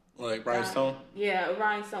 Like rhinestone? Yeah, a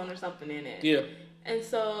rhinestone or something in it. Yeah. And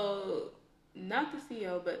so, not the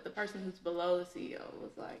CEO, but the person who's below the CEO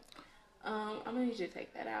was like, I'm going to need you to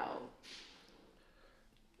take that out.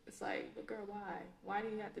 It's like, but girl, why? Why do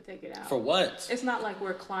you have to take it out? For what? It's not like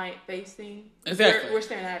we're client-facing. Exactly. We're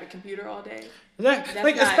staring at a computer all day. Exactly.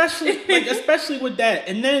 Like, especially with that.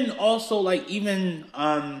 And then also, like, even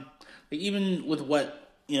with what...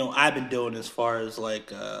 I've been doing as far as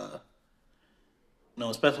like,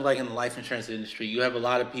 especially like in the life insurance industry, you have a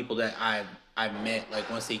lot of people that I've met like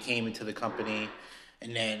once they came into the company,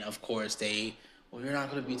 and then of course you're not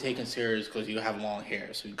going to be taken serious because you have long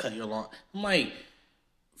hair, so you cut your long. I'm like,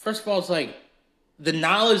 first of all, it's like the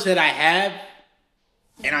knowledge that I have,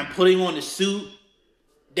 and I'm putting on a suit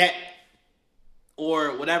that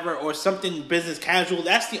or whatever or something business casual.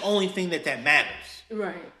 That's the only thing that matters,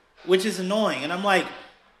 right? Which is annoying, and I'm like.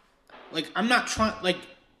 Like, I'm not trying, like,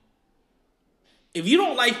 if you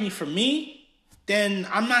don't like me for me, then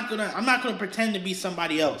I'm not gonna pretend to be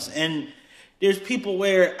somebody else. And there's people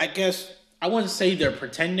where, I guess, I wouldn't say they're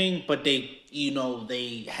pretending, but they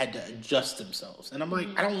had to adjust themselves. And I'm like,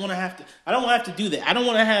 I don't want to have to do that. I don't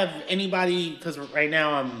want to have anybody, because right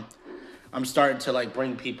now I'm starting to, like,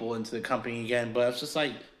 bring people into the company again, but it's just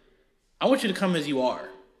like, I want you to come as you are.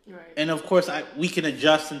 Right. And of course, we can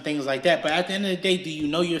adjust and things like that. But at the end of the day, do you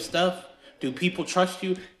know your stuff? Do people trust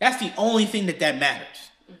you? That's the only thing that matters.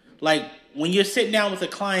 Mm-hmm. Like, when you're sitting down with a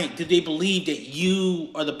client, do they believe that you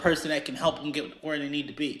are the person that can help them get where they need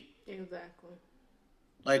to be? Exactly.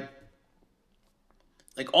 Like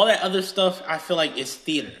all that other stuff, I feel like it's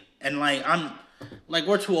theater. And, like,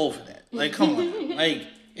 we're too old for that. Like, come on. Like,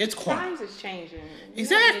 it's corny. Times is changing.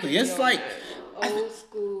 Exactly. It's like... Old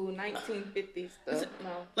school 1950s stuff. No.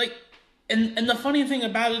 Like, and the funny thing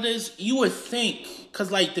about it is, you would think, because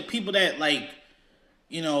like the people that like,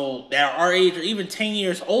 that are our age or even 10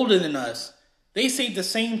 years older than us, they say the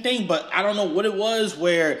same thing, but I don't know what it was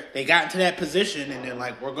where they got into that position and they're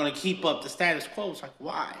like, we're going to keep up the status quo. It's like,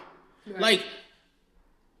 why? Right.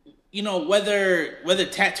 Like, whether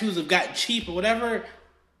tattoos have gotten cheap or whatever,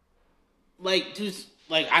 like, just,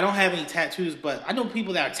 like, I don't have any tattoos, but I know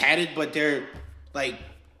people that are tatted, but they're, like,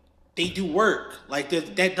 they do work. Like,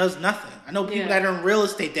 that does nothing. I know people that are in real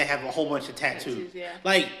estate that have a whole bunch of tattoos. Yeah.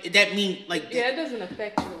 Like, that mean, like... Yeah, it doesn't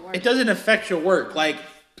affect your work. It doesn't affect your work. Like,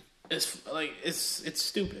 it's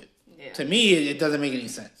stupid. Yeah. To me, it doesn't make any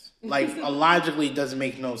sense. Like, logically, it doesn't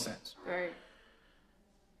make no sense. Right.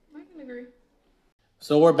 I can agree.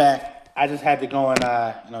 So, we're back. I just had to go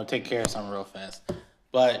and, take care of something real fast.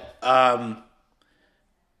 But,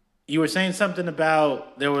 you were saying something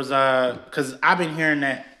about there was because I've been hearing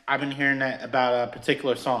that about a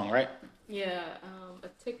particular song, right? Yeah, a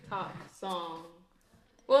TikTok song.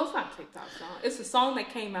 Well, it's not a TikTok song. It's a song that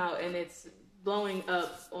came out and it's blowing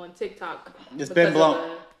up on TikTok. It's been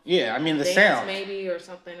blown. Yeah, I mean the dance sound. maybe or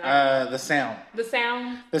something. The sound. The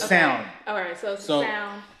sound. The sound. All right, so it's the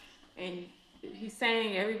sound, and he's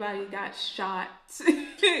saying everybody got shot.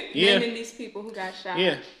 Yeah. Naming these people who got shot.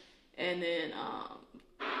 Yeah. And then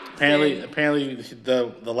apparently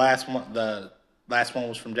the last one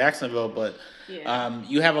was from Jacksonville, but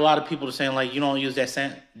you have a lot of people saying like, you don't use that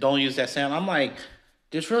sound. I'm like,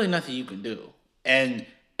 there's really nothing you can do, and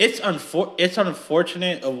it's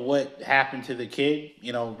unfortunate of what happened to the kid.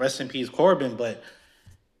 You know, rest in peace, Corbin. But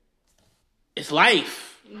it's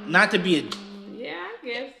life, not to be a. Yeah, I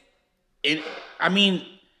guess. I mean,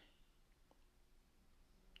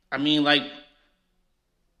 like.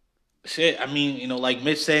 Shit, I mean, you know, like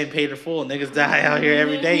Mitch saying, "Pay the full." Niggas die out here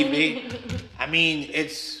every day, B. I mean,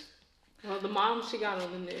 it's. Well, the mom, she got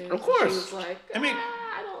on the news. Of course. She was like,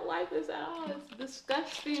 I don't like this at all. It's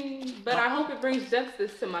disgusting. But I hope it brings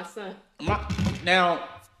justice to my son. Now,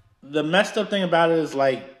 the messed up thing about it is,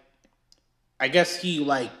 like, I guess he,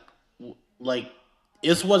 like,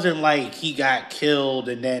 this wasn't like he got killed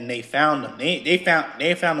and then they found him. They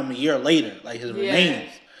found him a year later, like his remains,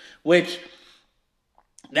 which.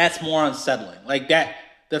 That's more unsettling. Like that,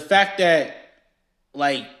 the fact that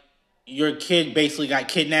like your kid basically got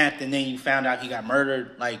kidnapped and then you found out he got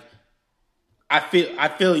murdered. Like, I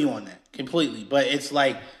feel you on that completely. But it's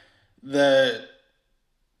like matter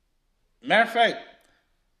of fact,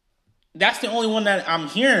 that's the only one that I'm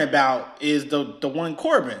hearing about is the one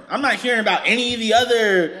Corbin. I'm not hearing about any of the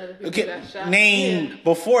other name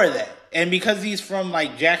before that. And because he's from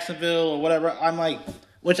like Jacksonville or whatever, I'm like,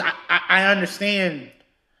 which I understand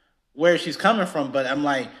where she's coming from, but I'm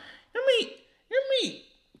like, you meet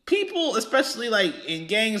people, especially like in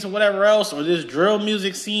gangs or whatever else, or this drill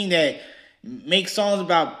music scene that make songs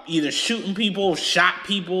about either shooting people, shot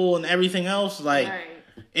people, and everything else. Like,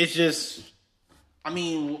 it's just, I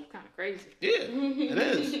mean, kind of crazy. Yeah, it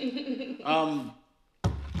is.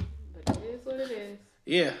 But it is what it is.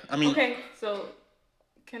 Yeah, I mean. Okay, so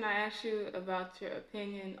can I ask you about your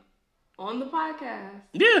opinion on the podcast?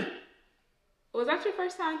 Yeah. Was that your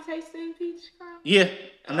first time tasting peach crown? Yeah,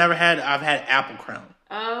 I've had apple crown.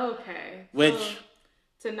 Okay. Which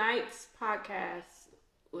so, tonight's podcast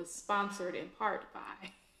was sponsored in part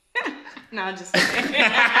by. No, I'm just kidding.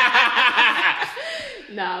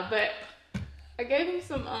 No, but I gave him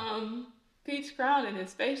some peach crown and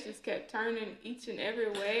his face just kept turning each and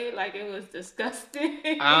every way like it was disgusting.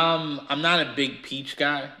 I'm not a big peach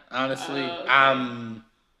guy, honestly. Okay. And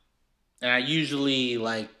I usually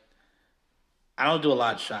like. I don't do a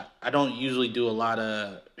lot of shots. I don't usually do a lot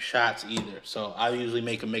of shots either. So I usually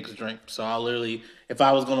make a mixed drink. So I'll literally, if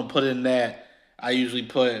I was going to put in that, I usually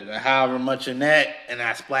put however much in that and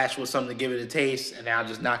I splash with something to give it a taste and then I'll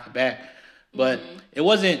just knock it back. But it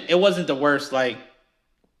wasn't the worst. Like,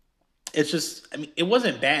 it's just, I mean, it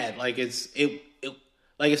wasn't bad. Like it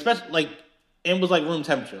like, especially like, it was like room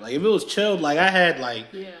temperature. Like if it was chilled, like I had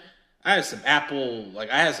some apple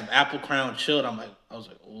crown chilled. I was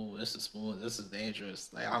like, oh, this is smooth. This is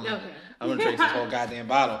dangerous. Like I'm gonna drink this whole goddamn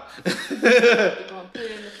bottle. You're gonna put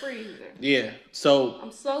it in the freezer. Yeah. So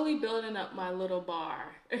I'm slowly building up my little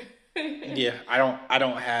bar. Yeah, I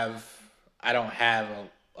don't have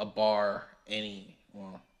a bar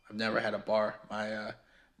well, I've never had a bar. My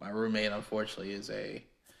roommate unfortunately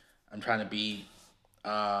I'm trying to be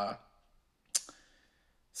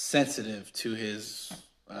sensitive to his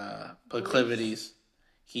proclivities.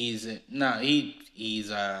 He has an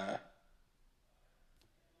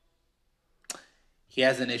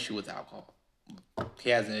issue with alcohol.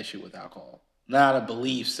 Not a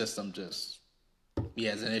belief system, just he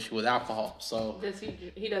has an issue with alcohol. So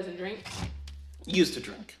he doesn't drink? He used to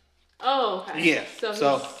drink. Oh, okay. Yeah. So he's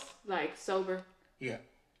like sober? Yeah.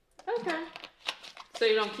 Okay. So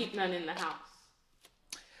you don't keep none in the house?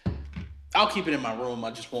 I'll keep it in my room.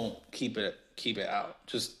 I just won't keep it out.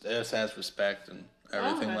 Just as respect and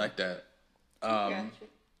everything like that. But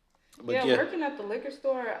working at the liquor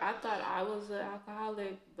store, I thought I was an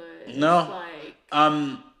alcoholic, but no. It's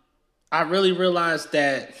like I really realized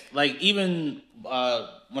that, like, even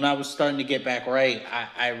when I was starting to get back right,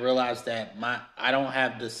 I realized that I don't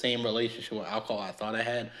have the same relationship with alcohol I thought I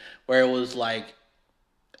had, where it was like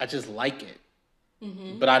I just like it,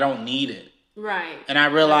 but I don't need it. Right. And I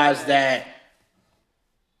realized that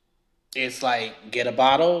it's like get a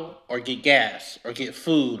bottle or get gas or get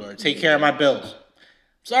food or take care of my bills.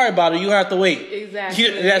 Sorry, bottle, you have to wait.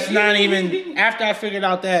 Exactly. That's not even after I figured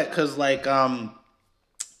out that, because like I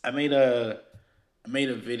made a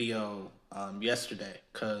video yesterday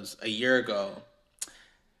because a year ago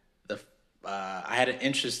I had an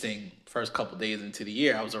interesting first couple days into the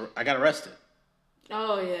year. I got arrested.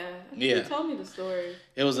 Oh yeah. You told me the story.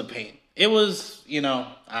 It was a pain. It was, Is it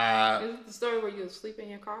the story where you was sleeping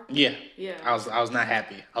in your car? Yeah. Yeah. I was not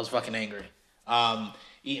happy. I was fucking angry.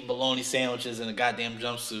 Eating bologna sandwiches in a goddamn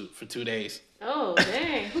jumpsuit for 2 days. Oh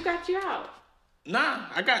dang! Who got you out? Nah,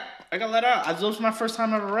 I got let out. That was my first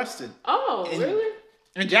time ever arrested. Oh, really?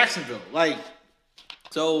 In Jacksonville,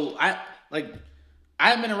 so I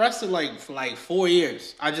haven't been arrested for 4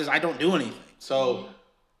 years. I don't do anything. So.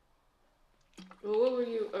 Well, what were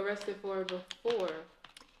you arrested for before?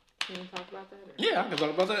 Can you talk about that? Yeah, I can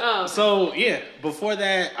talk about that. Oh. So yeah, before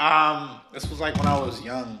that, this was when I was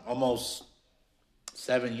young, almost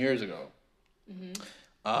 7 years ago. Mm-hmm.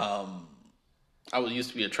 I used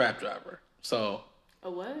to be a trap driver. So a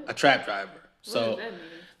what? A trap driver. What does that mean?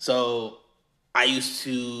 So I used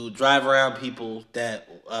to drive around people that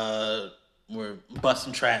were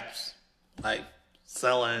busting traps, like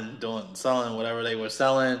selling whatever they were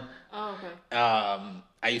selling. Oh, okay.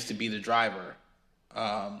 I used to be the driver.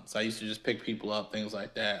 So I used to just pick people up, things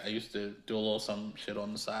like that. I used to do a little some shit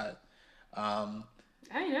on the side.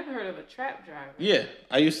 I ain't never heard of a trap driver. Yeah,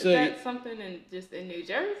 I used to. Is that something in New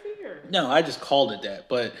Jersey or? No, I just called it that.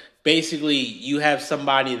 But basically, you have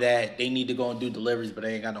somebody that they need to go and do deliveries, but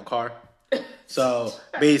they ain't got no car. So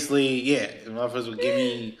basically, yeah, the motherfuckers would give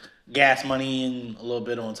me gas money and a little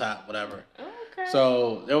bit on top, whatever. Okay.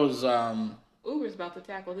 So there was Uber's about to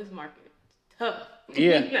tackle this market. Tough.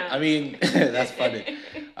 Yeah, No. I mean that's funny.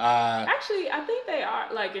 Actually, I think they are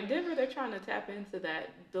in Denver. They're trying to tap into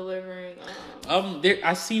that delivering.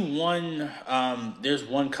 I see one. There's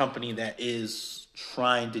one company that is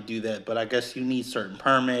trying to do that, but I guess you need certain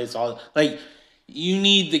permits. You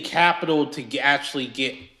need the capital to actually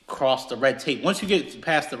get across the red tape. Once you get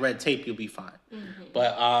past the red tape, you'll be fine. Mm-hmm.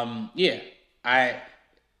 But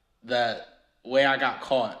the way I got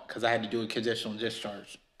caught because I had to do a conditional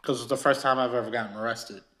discharge. Because it was the first time I've ever gotten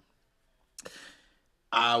arrested.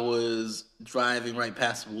 I was driving right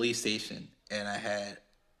past the police station, and I had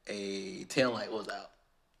a taillight was out.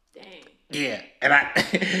 Dang. Yeah, and I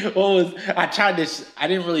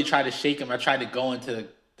didn't really try to shake him. I tried to go into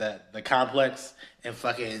the complex and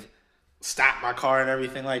fucking stop my car and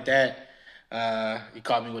everything like that. He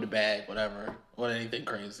caught me with a bag, whatever. Wasn't anything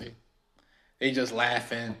crazy. They just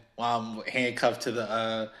laughing while I'm handcuffed to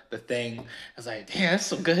the thing. I was like, damn, that's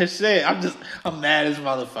some good shit. I'm mad as a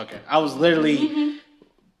motherfucker. I was literally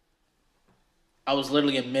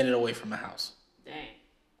a minute away from the house. Dang.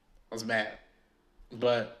 I was mad.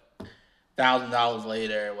 But $1,000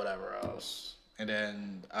 later, whatever else. And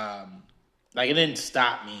then, it didn't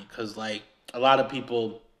stop me because, a lot of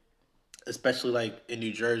people, especially, in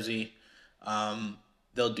New Jersey,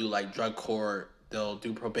 they'll do, drug court. They'll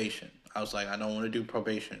do probation. I was like, I don't want to do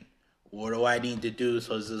probation. What do I need to do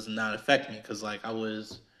so this does not affect me? Because, I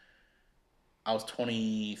was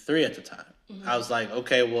 23 at the time. Mm-hmm. I was like,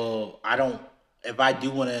 okay, well, if I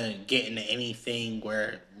do want to get into anything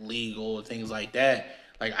where legal, things like that,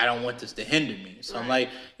 I don't want this to hinder me. So right. I'm like,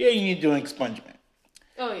 yeah, you need to do an expungement.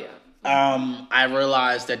 Oh, yeah. I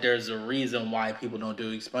realized that there's a reason why people don't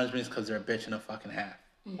do expungements because they're a bitch and a fucking half.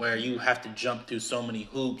 Mm-hmm. Where you have to jump through so many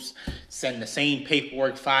hoops, send the same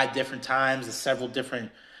paperwork 5 different times to several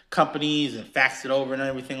different companies and fax it over and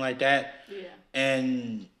everything like that. Yeah.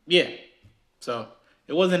 And yeah, so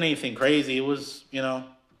it wasn't anything crazy. It was, and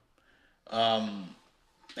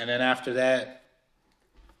then after that,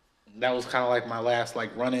 that was kind of my last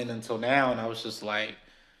run-in until now. And I was just it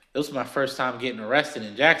was my first time getting arrested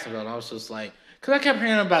in Jacksonville. And I was just because I kept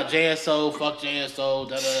hearing about JSO, fuck JSO,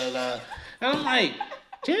 da da da da. And I'm like,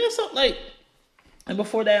 JSO, and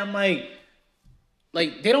before that, I'm like,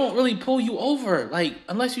 they don't really pull you over,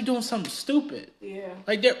 unless you're doing something stupid. Yeah.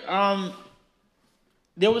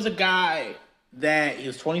 There was a guy that he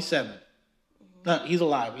was 27. No, he's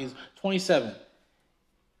alive. He's 27.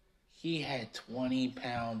 He had 20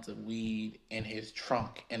 pounds of weed in his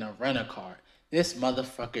trunk in a rent-a-car. This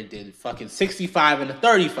motherfucker did fucking 65 and a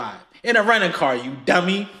 35 in a rent-a-car, you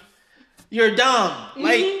dummy. You're dumb.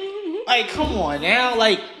 Come on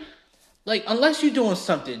now. Unless you're doing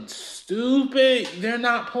something stupid, they're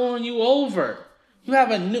not pulling you over. You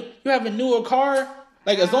have a newer car.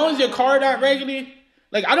 As long as your car not regularly,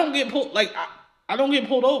 I don't get pulled. I don't get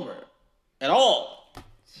pulled over at all.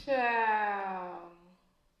 Child.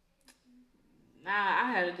 Nah,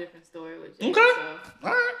 I had a different story with you. Okay. All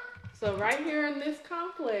right. So right here in this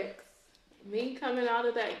complex, me coming out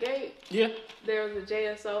of that gate, yeah, there was a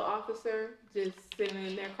JSO officer just sitting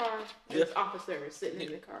in their car. Yeah. This officer was sitting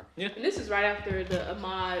in the car. Yeah. And this is right after the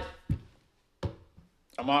Ahmaud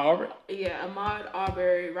Arbery? Yeah, Ahmaud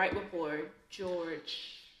Arbery, right before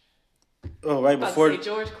George Oh, right before. I was about to say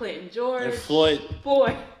George Clinton. George Floyd.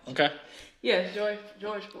 Okay. Yes,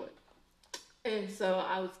 George Floyd. And so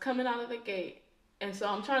I was coming out of the gate. And so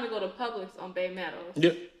I'm trying to go to Publix on Bay Meadows.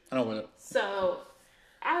 Yep. I know what. So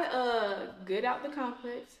I get out the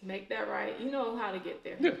complex, make that right. You know how to get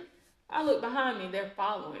there. Yeah. I look behind me, they're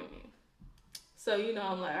following me. So, I'm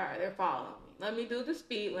like, all right, they're following me. Let me do the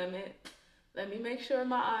speed limit. Let me make sure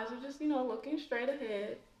my eyes are just, looking straight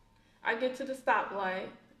ahead. I get to the stoplight.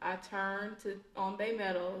 I turn on Bay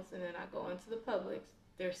Meadows, and then I go into the Publix.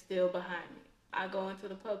 They're still behind me. I go into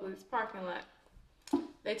the Publix parking lot.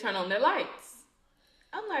 They turn on their lights.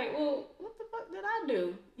 I'm like, well, what the fuck did I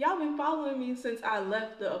do? Y'all been following me since I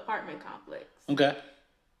left the apartment complex. Okay.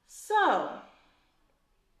 So,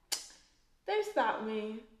 they stopped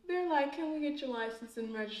me. They're like, can we get your license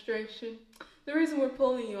and registration? The reason we're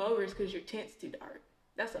pulling you over is because your tint's too dark.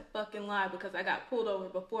 That's a fucking lie because I got pulled over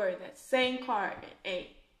before in that same car and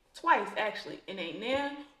twice actually. And ain't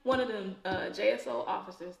now one of them JSO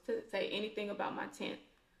officers to say anything about my tint.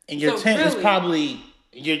 And your tint is probably...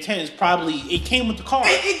 it came with the car.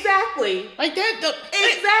 Exactly. Like that.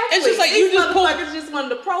 Exactly. It's just like you just motherfuckers just wanted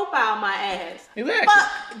to profile my ass. Exactly.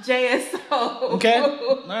 Fuck JSO. Okay.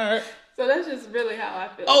 All right. So that's just really how I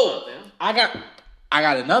feel about them. I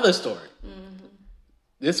got another story. Mm-hmm.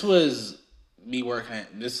 This was me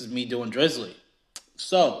this is me doing Drizzly.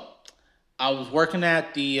 So, I was working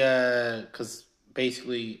at the, because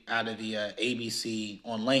basically out of the ABC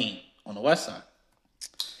on Lane, on the west side.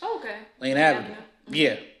 Okay. Lane Avenue.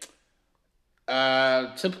 Yeah.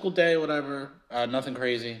 Typical day, whatever. Nothing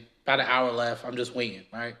crazy. About an hour left. I'm just waiting,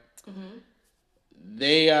 right? Mm-hmm.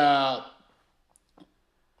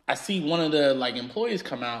 I see one of the employees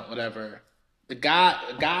come out, whatever. A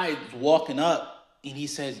guy walking up and he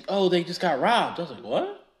says, "Oh, they just got robbed." I was like,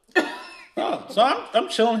 "What?" Oh, so I'm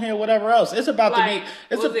chilling here, whatever else. It's about to be.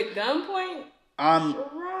 Was it gunpoint?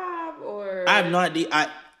 Rob or I have no idea.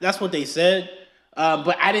 That's what they said.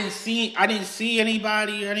 But I didn't see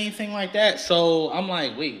anybody or anything like that. So I'm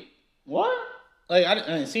like, wait, what? I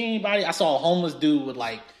didn't see anybody. I saw a homeless dude with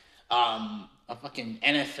a fucking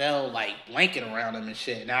NFL blanket around him and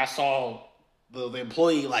shit. And I saw the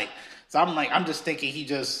employee so I'm just thinking he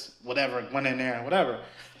just whatever went in there and whatever.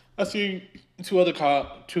 I see two other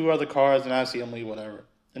cars and I see him leave whatever.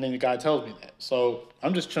 And then the guy tells me that. So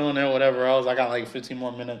I'm just chilling there, whatever else. I got 15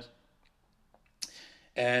 more minutes.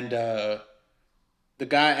 And the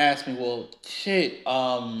guy asked me, well, shit,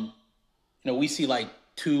 we see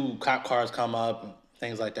two cop cars come up and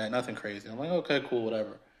things like that. Nothing crazy. I'm like, okay, cool,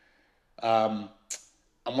 whatever. I'm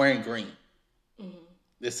wearing green. Mm-hmm.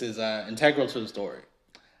 This is integral to the story.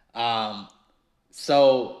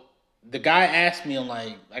 So the guy asked me, I'm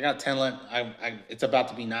like, I got 10 left. It's about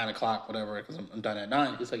to be 9 o'clock, whatever, because I'm done at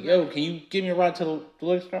 9. He's like, yo, can you give me a ride to the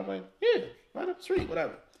liquor store? I'm like, yeah, right up the street,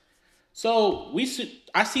 whatever. So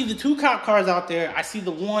I see the two cop cars out there. I see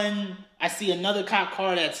another cop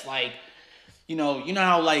car that's you know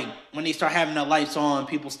how when they start having their lights on,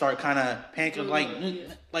 people start kind of panicking,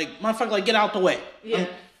 motherfucker, get out the way. Yeah.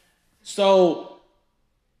 So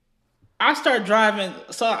I start driving.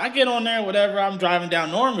 So I get on there, whatever. I'm driving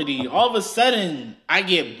down Normandy. All of a sudden, I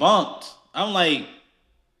get bumped. I'm like,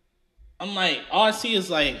 all I see is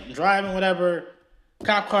driving, whatever,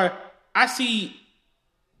 cop car. I see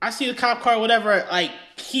the cop car, whatever,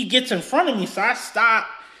 he gets in front of me, so I stop.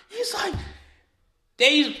 He's like,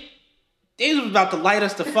 Dave was about to light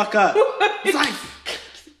us the fuck up. He's like,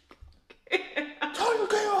 tell you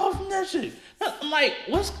get off from that shit. I'm like,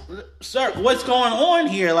 what's going on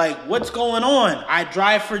here? What's going on? I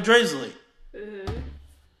drive for Drizzly. Mm-hmm.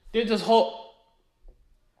 There's this whole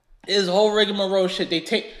rigmarole shit.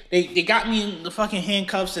 They got me in the fucking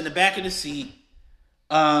handcuffs in the back of the seat.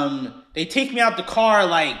 They take me out the car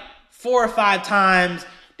 4 or 5 times.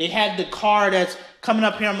 They had the car that's coming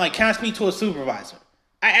up here. I'm like, can I speak to a supervisor?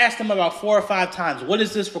 I asked them about 4 or 5 times, what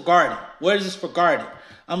is this regarding? What is this regarding?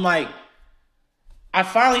 I'm like, I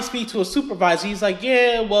finally speak to a supervisor. He's like,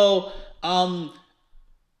 yeah, well,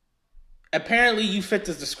 apparently you fit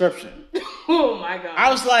this description. Oh my God.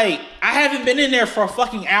 I was like, I haven't been in there for a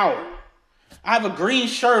fucking hour. I have a green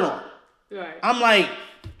shirt on. Right. I'm like,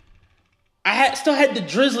 still had the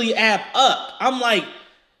Drizzly app up. I'm like,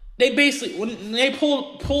 they basically, when they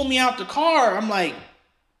pulled me out the car, I'm like,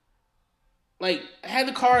 I had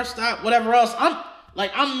the car stop, whatever else.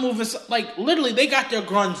 I'm moving, literally, they got their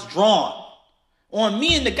guns drawn on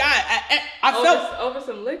me and the guy. I felt over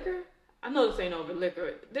some liquor. I know this ain't over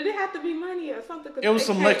liquor. Did it have to be money or something? It was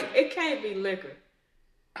some liquor. It can't be liquor.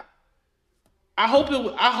 I hope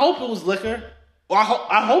it was liquor. Or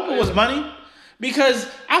I hope it was money. Because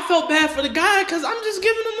I felt bad for the guy because I'm just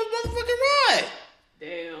giving him a motherfucking ride.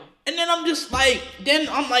 Damn. And then I'm just like,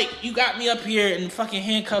 you got me up here and fucking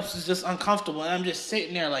handcuffs is just uncomfortable. And I'm just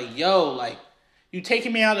sitting there like, yo, like, you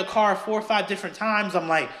taking me out of the car 4 or 5 different times.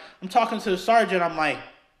 I'm talking to the sergeant. I'm like,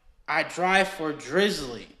 I drive for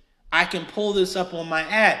Drizzly. I can pull this up on my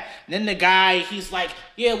app. And then the guy, he's like,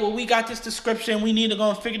 yeah, well, we got this description. We need to go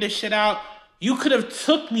and figure this shit out. You could have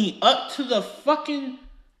took me up to the fucking...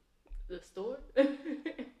 The store?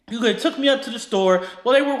 You could have took me up to the store.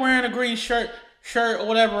 Well, they were wearing a green shirt or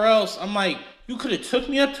whatever else. I'm like, you could have took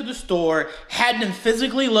me up to the store, had them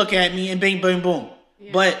physically look at me, and bing, boom, boom.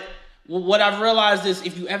 Yeah. But what I've realized is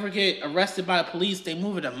if you ever get arrested by the police, they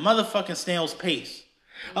move at a motherfucking snail's pace.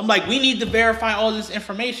 I'm like, we need to verify all this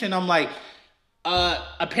information. I'm like,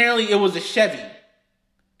 apparently it was a Chevy.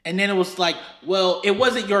 And then it was like, well, it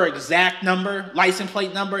wasn't your exact number, license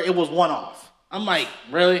plate number. It was one off. I'm like,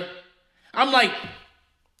 really? I'm like,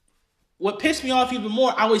 what pissed me off even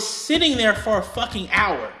more, I was sitting there for a fucking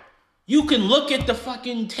hour. You can look at the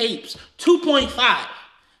fucking tapes. 2.5.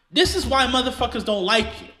 This is why motherfuckers don't like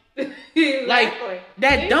you. Exactly. Like,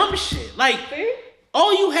 that dumb shit. Like,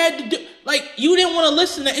 all you had to do, like, you didn't want to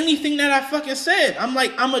listen to anything that I fucking said. I'm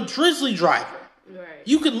like, I'm a Drizzly driver. Right.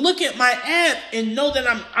 You can look at my app and know that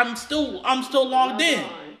I'm still logged in.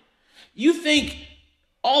 You think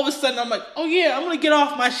all of a sudden I'm like, oh yeah, I'm gonna get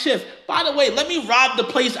off my shift. By the way, let me rob the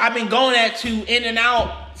place I've been going to in and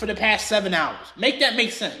out for the past 7 hours. Make that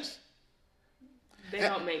make sense. They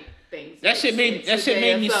don't make things. That shit made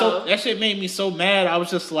me so mad. I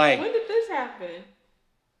was just like, when did this happen?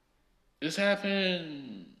 This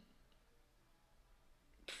happened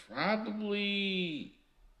probably.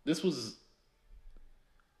 This was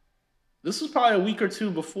probably a week or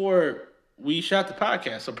two before we shot the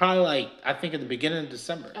podcast. So probably like, I think at the beginning of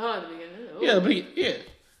December. Oh, the beginning. Yeah.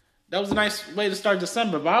 That was a nice way to start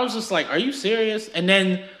December. But I was just like, are you serious? And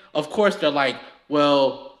then, of course, they're like,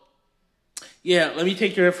 well, yeah, let me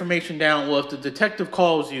take your information down. Well, if the detective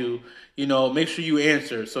calls you, make sure you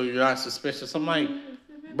answer so you're not suspicious. I'm like,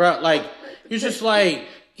 bro, like, you're just like,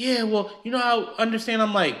 yeah, well, I understand.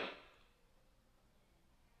 I'm like,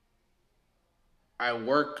 I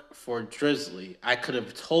work for Drizzly. I could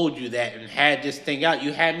have told you that and had this thing out.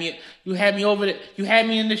 You had me over there. You had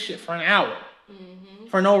me in this shit for an hour. Mm-hmm.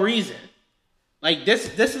 For no reason. Like, this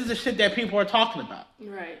is the shit that people are talking about.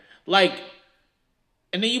 Right. Like,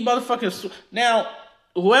 and then you motherfuckers, now,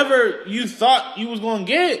 whoever you thought you was going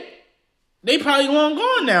to get, they probably long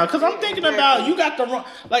gone now. Because I'm thinking about, you got the wrong,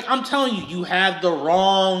 like, I'm telling you, you have the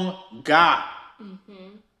wrong guy.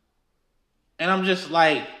 Mm-hmm. And I'm just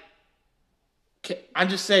like, I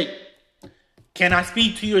just say, can I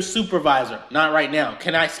speak to your supervisor? Not right now.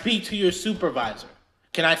 Can I speak to your supervisor?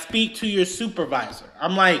 Can I speak to your supervisor?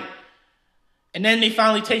 I'm like, and then they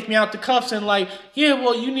finally take me out the cuffs and like, yeah,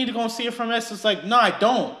 well, you need to go and see it from us. It's like, no, I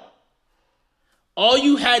don't. All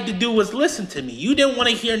you had to do was listen to me. You didn't want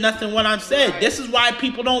to hear nothing what I said. Right. This is why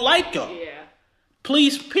people don't like y'all. Yeah.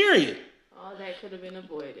 Please, period. All that could have been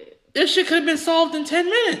avoided. This shit could have been solved in 10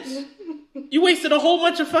 minutes. You wasted a whole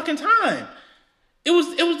bunch of fucking time. It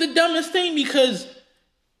was the dumbest thing because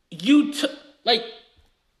you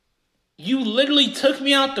literally took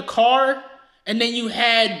me out the car and then you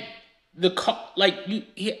had the car,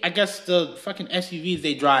 I guess the fucking SUVs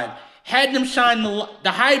they drive, had them shine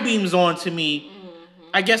the high beams onto me,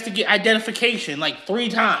 I guess to get identification 3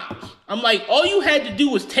 times. I'm like, all you had to do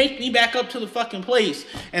was take me back up to the fucking place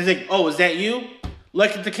and say, oh, is that you?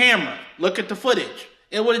 Look at the camera. Look at the footage.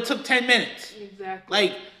 It would have took 10 minutes.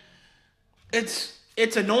 Exactly.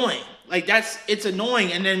 It's annoying. It's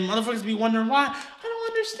annoying. And then motherfuckers be wondering why. I don't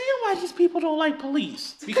understand why these people don't like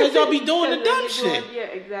police. Because y'all be doing the dumb shit. Yeah,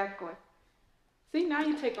 exactly. See, now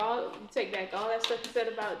you take back all that stuff you said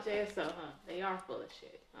about JSO, huh? They are full of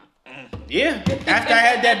shit, huh? Yeah. After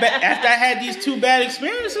I had these 2 bad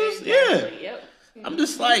experiences, exactly. Yeah. Yep. I'm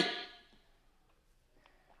just like,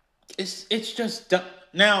 it's just dumb.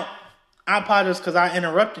 Now, I apologize because I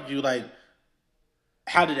interrupted you. Like,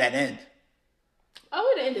 how did that end?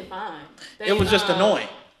 Oh, it ended fine. It was just annoying.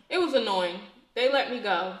 It was annoying. They let me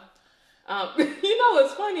go.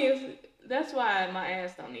 What's funny is that's why my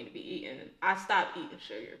ass don't need to be eaten. I stopped eating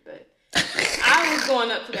sugar, but I was going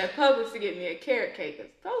up to that Publix to get me a carrot cake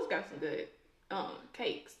because those got some good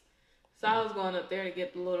cakes. So I was going up there to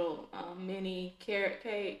get the little mini carrot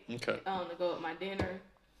cake to go with my dinner.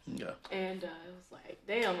 Yeah. And it was like,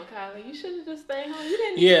 damn, Makayla, you should have just stayed home. You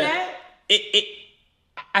didn't need that.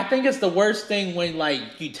 I think it's the worst thing when like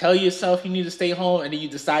you tell yourself you need to stay home and then you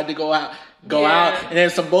decide to go out, and then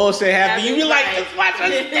some bullshit happens. You be like, just watch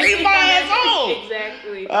us stay my ass home.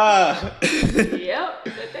 Exactly. Yep.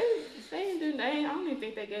 But they didn't do nothing. I don't even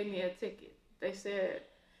think they gave me a ticket. They said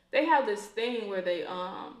they have this thing where they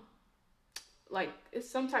like it's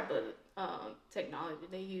some type of technology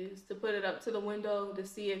they use to put it up to the window to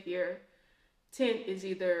see if your tint is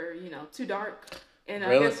either too dark. And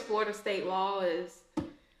I guess Florida state law is,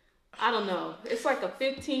 I don't know. It's like a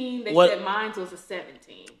 15. They said mine was a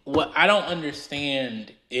 17. What I don't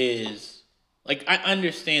understand is, like, I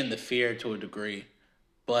understand the fear to a degree,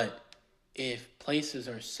 but if places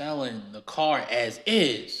are selling the car as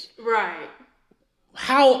is, right?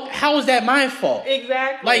 How is that my fault?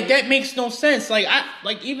 Exactly. Like that makes no sense. Like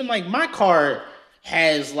even my car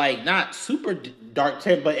has like not super dark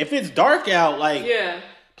tint, but if it's dark out, like yeah.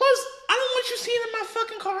 Plus, I don't want you seeing in my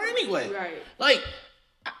fucking car anyway. Right.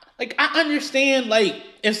 Like I understand, like,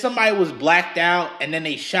 if somebody was blacked out and then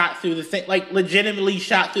they shot through the thing, like, legitimately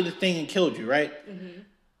shot through the thing and killed you, right? Mm-hmm.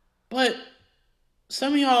 But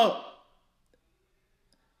some of y'all,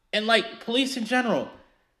 and, like, police in general,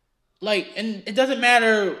 like, and it doesn't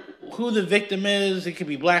matter who the victim is, it could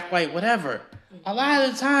be black, white, whatever. Mm-hmm. A lot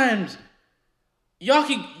of the times, y'all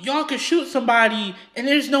can shoot somebody and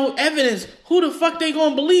there's no evidence. Who the fuck they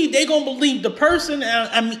gonna believe? They gonna believe the person.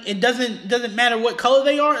 I mean, it doesn't matter what color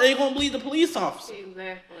they are. They gonna believe the police officer.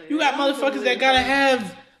 Exactly. You got motherfuckers that gotta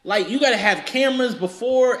have you gotta have cameras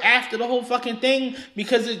before, after the whole fucking thing,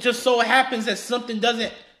 because it just so happens that something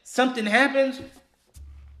happens.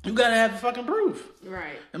 You gotta have the fucking proof.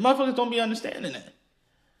 Right. And motherfuckers don't be understanding that.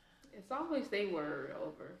 It's always they word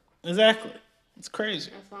over. Exactly. It's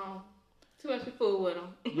crazy. That's all. Too much to fool with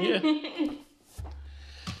them. Yeah.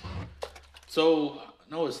 So,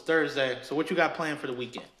 no, it's Thursday. So, what you got planned for the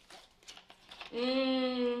weekend?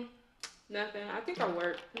 Nothing. I think I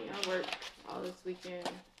work. I work all this weekend.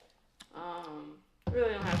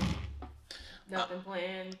 Really don't have nothing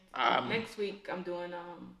planned. Next week, I'm doing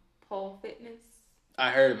pole fitness. I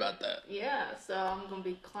heard about that. Yeah, so I'm gonna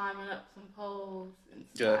be climbing up some poles and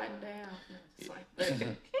sliding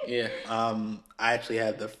down. Yeah. I actually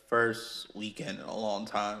had the first weekend in a long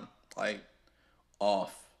time, like,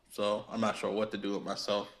 off. So I'm not sure what to do with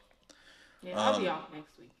myself. Yeah, I'll be off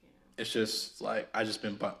next weekend. It's just like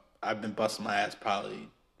I've been busting my ass probably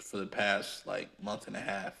for the past like month and a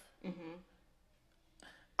half. Mm-hmm.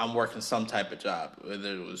 I'm working some type of job,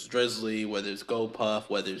 whether it was Drizzly, whether it's GoPuff,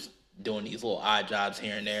 whether it's doing these little odd jobs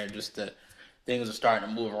here and there. Just the things are starting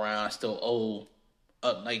to move around. I still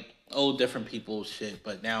owe different people shit,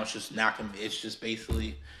 but now it's just knocking me. It's just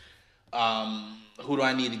basically, who do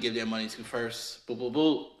I need to give their money to first? Boop, boop,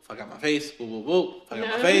 boop. Fuck out my face. Boop, boop, boop. Fuck out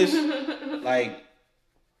my face. Like,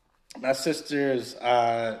 my sisters,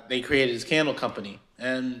 they created this candle company.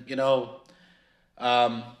 And,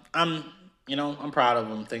 I'm proud of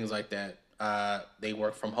them, things like that. They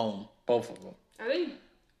work from home, both of them. Are they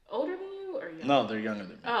older than you or younger? No, they're younger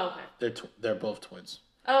than me. Oh, okay. They're both twins.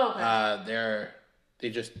 Oh, okay.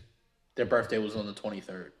 Their birthday was on the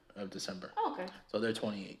 23rd of December. Oh, okay. So they're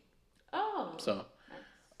 28. Oh. So,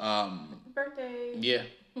 nice. Birthday. Yeah.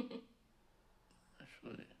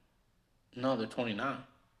 Actually, no, they're 29.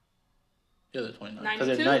 Yeah, they're 29. 92?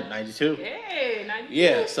 Because they're 92. Hey, 92.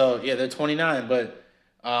 Yeah, so, yeah, they're 29, but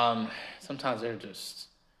sometimes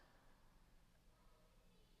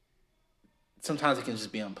sometimes it can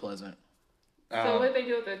just be unpleasant. So what did they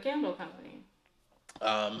do with the candle company?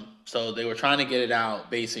 So they were trying to get it out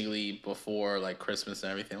basically before like Christmas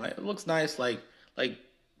and everything. Like, it looks nice. Like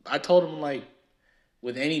I told them, like,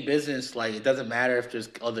 with any business, like, it doesn't matter if there's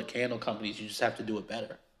other candle companies. You just have to do it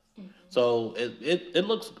better. Mm-hmm. So it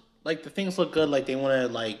looks like the things look good. Like, they want to,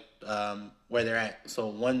 like, where they're at. So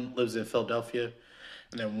one lives in Philadelphia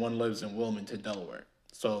and then one lives in Wilmington, Delaware.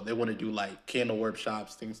 So they want to do like candle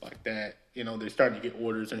workshops, things like that. They're starting to get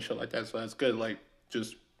orders and shit like that. So that's good. Like,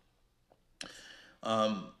 just,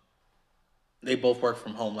 they both work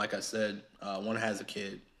from home. Like I said, one has a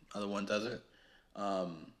kid, other one doesn't.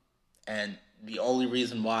 And the only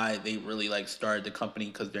reason why they really like started the company,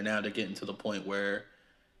 because they're getting to the point where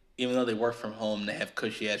even though they work from home, they have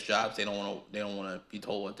cushy ass jobs. They don't want to be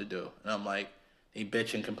told what to do. And I'm like, they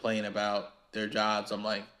bitch and complain about their jobs. I'm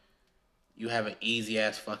like, you have an easy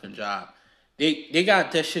ass fucking job. They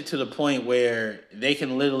got that shit to the point where they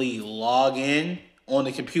can literally log in on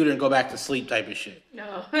the computer and go back to sleep type of shit.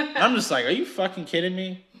 No. I'm just like, are you fucking kidding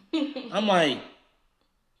me? I'm like,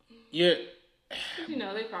 But you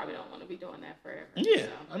know, they probably don't want to be doing that forever. Yeah,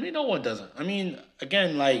 So. I mean, no one doesn't. I mean,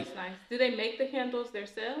 again, like, That's nice. Do they make the candles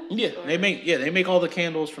themselves? yeah, or? they make all the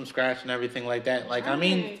candles from scratch and everything like that. Like, Nice. I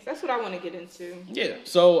mean, that's what I want to get into. yeah.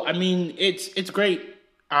 So, I mean, it's great.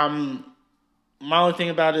 My only thing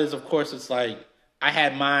about it is, of course, it's like I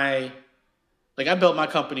had my, like, I built my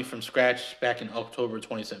company from scratch back in October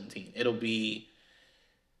 2017. It'll be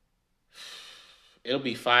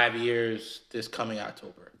 5 years this coming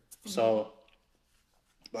October. Mm-hmm. So,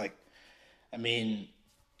 like, I mean,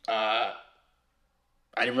 I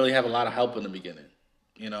didn't really have a lot of help in the beginning,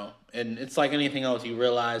 you know? And it's like anything else, you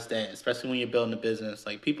realize that, especially when you're building a business,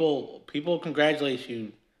 like, people congratulate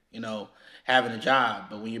you, you know, having a job,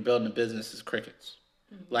 but when you're building a business, it's crickets.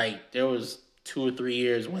 Mm-hmm. Like, there was 2 or 3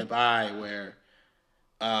 years went by where,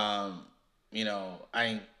 you know,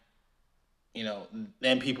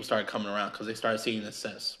 then people started coming around because they started seeing the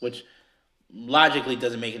success, which logically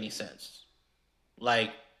doesn't make any sense.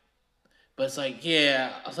 Like, but it's like,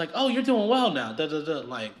 yeah, I was like, oh, you're doing well now.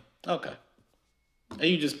 Like, okay. And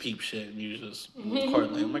you just peep shit and you just move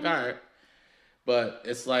accordingly. I'm like, all right. But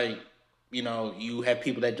it's like, you know, you have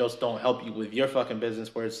people that just don't help you with your fucking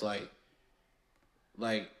business where it's like,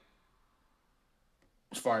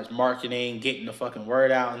 as far as marketing, getting the fucking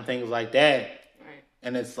word out and things like that. Right.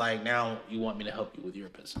 And it's like, now you want me to help you with your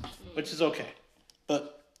business, which is okay.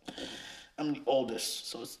 But I'm the oldest,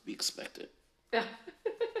 so it's to be expected.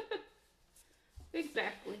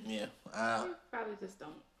 Exactly. Yeah. You probably just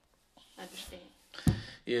don't understand.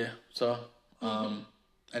 Yeah. So, and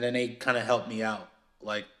then they kind of helped me out,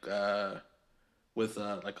 like, with,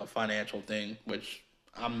 like a financial thing, which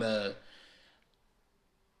I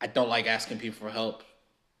don't like asking people for help,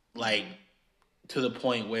 like, to the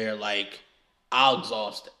point where, like, I'll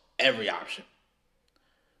exhaust every option.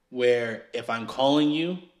 Where if I'm calling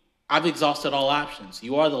you, I've exhausted all options.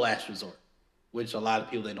 You are the last resort. Which a lot of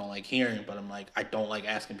people, they don't like hearing, but I'm like, I don't like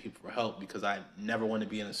asking people for help because I never want to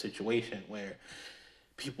be in a situation where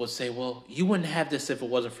people would say, well, you wouldn't have this if it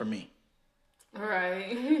wasn't for me.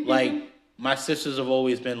 Right. Like, my sisters have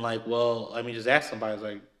always been like, well, let me just ask somebody. It's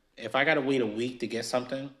like, if I got to wait a week to get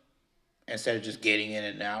something, instead of just getting it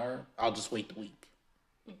in an hour, I'll just wait the week.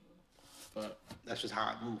 Mm-hmm. But that's just how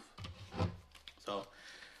I move. So,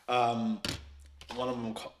 one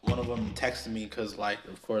of them texted me because, like,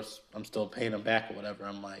 of course, I'm still paying them back or whatever.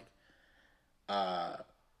 I'm like,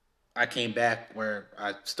 I came back where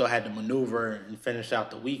I still had to maneuver and finish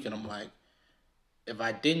out the week, and I'm like, if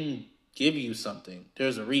I didn't give you something,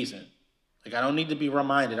 there's a reason. Like, I don't need to be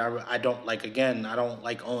reminded. I don't, like, again, I don't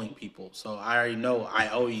like owing people. So I already know I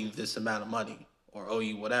owe you this amount of money or owe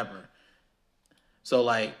you whatever. So,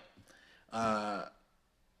 like,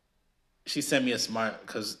 she sent me a smart,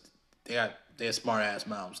 because they're smart ass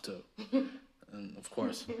moms too, and of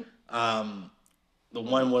course, the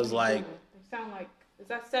one was like, they sound like, is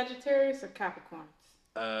that Sagittarius or Capricorns?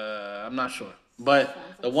 I'm not sure, but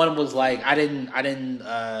the one was like, I didn't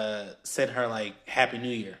send her like Happy New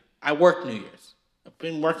Year. I worked New Year's. I've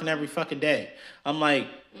been working every fucking day. I'm like,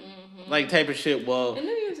 like type of shit. Well, and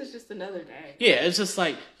New Year's is just another day. Yeah, it's just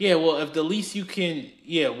like, yeah. Well, if the least you can,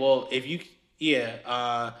 yeah. Well, if you.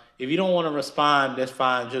 Yeah, if you don't want to respond, that's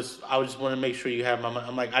fine. I just want to make sure you have my money.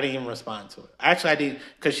 I'm like, I didn't even respond to it. Actually, I did,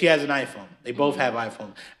 because she has an iPhone. They both have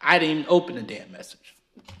iPhone. I didn't even open the damn message.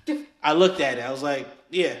 I looked at it. I was like,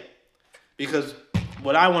 yeah. Because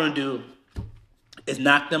what I want to do is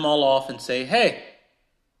knock them all off and say, hey,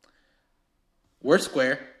 we're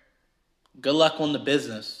square. Good luck on the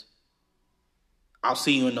business. I'll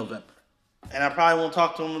see you in November. And I probably won't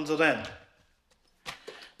talk to them until then.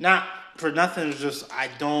 Not for nothing, it's just I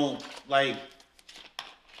don't like.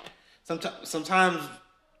 Sometimes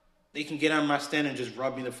they can get on my skin and just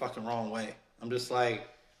rub me the fucking wrong way. I'm just like,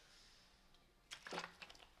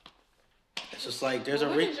 it's just like there's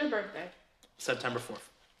when is your birthday? September 4th.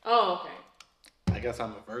 Oh, okay. I guess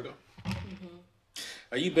I'm a Virgo. Mm-hmm.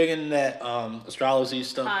 Are you big in that astrology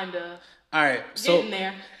stuff? Kinda. All right, so getting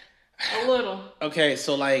there a little. Okay,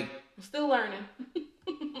 so like I'm still learning.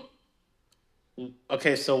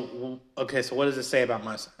 Okay, so what does it say about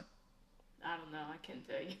my sign? I don't know. I can't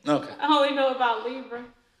tell you. Okay. I only know about Libra,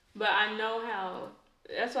 but I know how.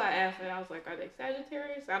 That's why I asked it. I was like, are they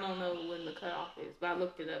Sagittarius? I don't know when the cutoff is, but I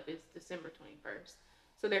looked it up. It's December 21st.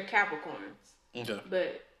 So they're Capricorns. Okay.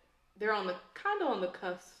 But they're kind of on the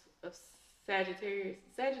cusp of Sagittarius.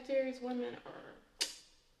 Sagittarius women are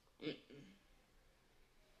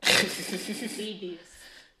devious.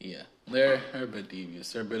 Yeah, they're a bit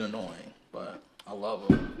devious. They're a bit annoying, but I love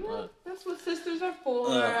them. Yeah, that's what sisters are for.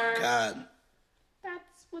 Oh, God.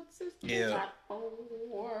 That's what sisters are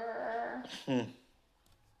for. Alrighty.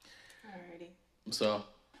 So,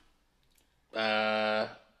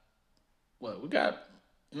 what we got?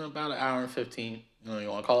 About an hour and 15. You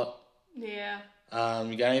want to call it? Yeah.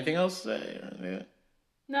 You got anything else to say?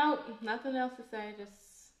 No, nothing else to say.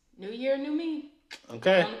 Just new year, new me.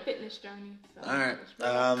 Okay. On a fitness journey. So All right.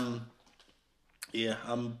 Yeah,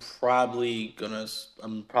 I'm probably gonna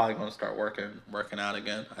start working out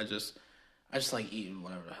again. I just like eating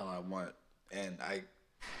whatever the hell I want, and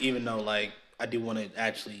even though like I do want to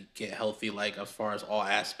actually get healthy, like as far as all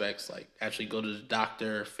aspects, like actually go to the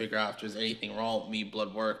doctor, figure out if there's anything wrong with me,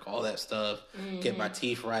 blood work, all that stuff, get my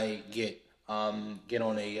teeth right, get on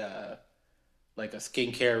a like a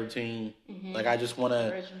skincare routine. Like I just want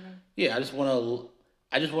to, I just want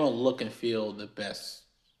to look and feel the best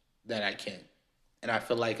that I can, and I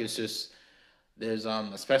feel like it's just there's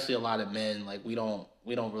especially a lot of men like we don't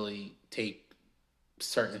really take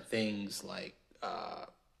certain things like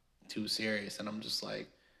too serious, and I'm just like,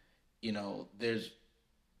 there's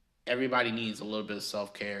everybody needs a little bit of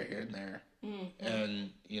self-care here and there, and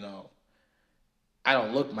I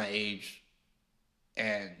don't look my age,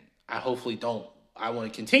 and I hopefully don't. I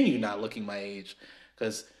want to continue not looking my age,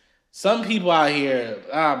 because some people out here,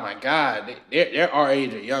 oh my God, they're our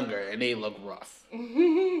age or younger, and they look rough.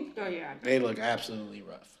 Oh yeah, they look absolutely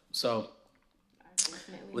rough. So,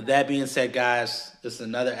 with that being said, guys, this is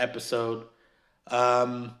another episode.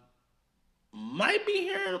 Might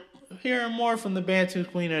be hearing more from the Bantu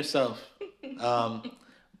Queen herself.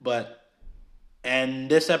 And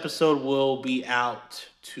this episode will be out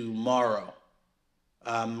tomorrow.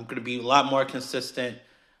 I'm going to be a lot more consistent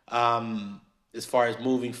as far as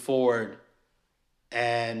moving forward,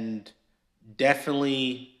 and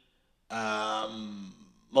definitely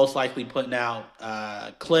most likely putting out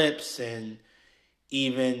clips and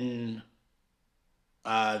even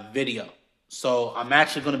video. So I'm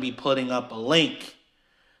actually going to be putting up a link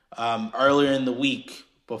earlier in the week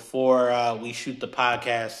before we shoot the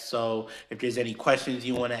podcast. So if there's any questions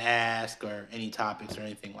you want to ask or any topics or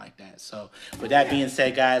anything like that. So with that being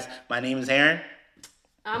said, guys, my name is Aaron.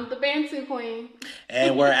 I'm the Bantu Queen.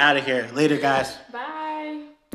 And we're out of here. Later, guys. Bye.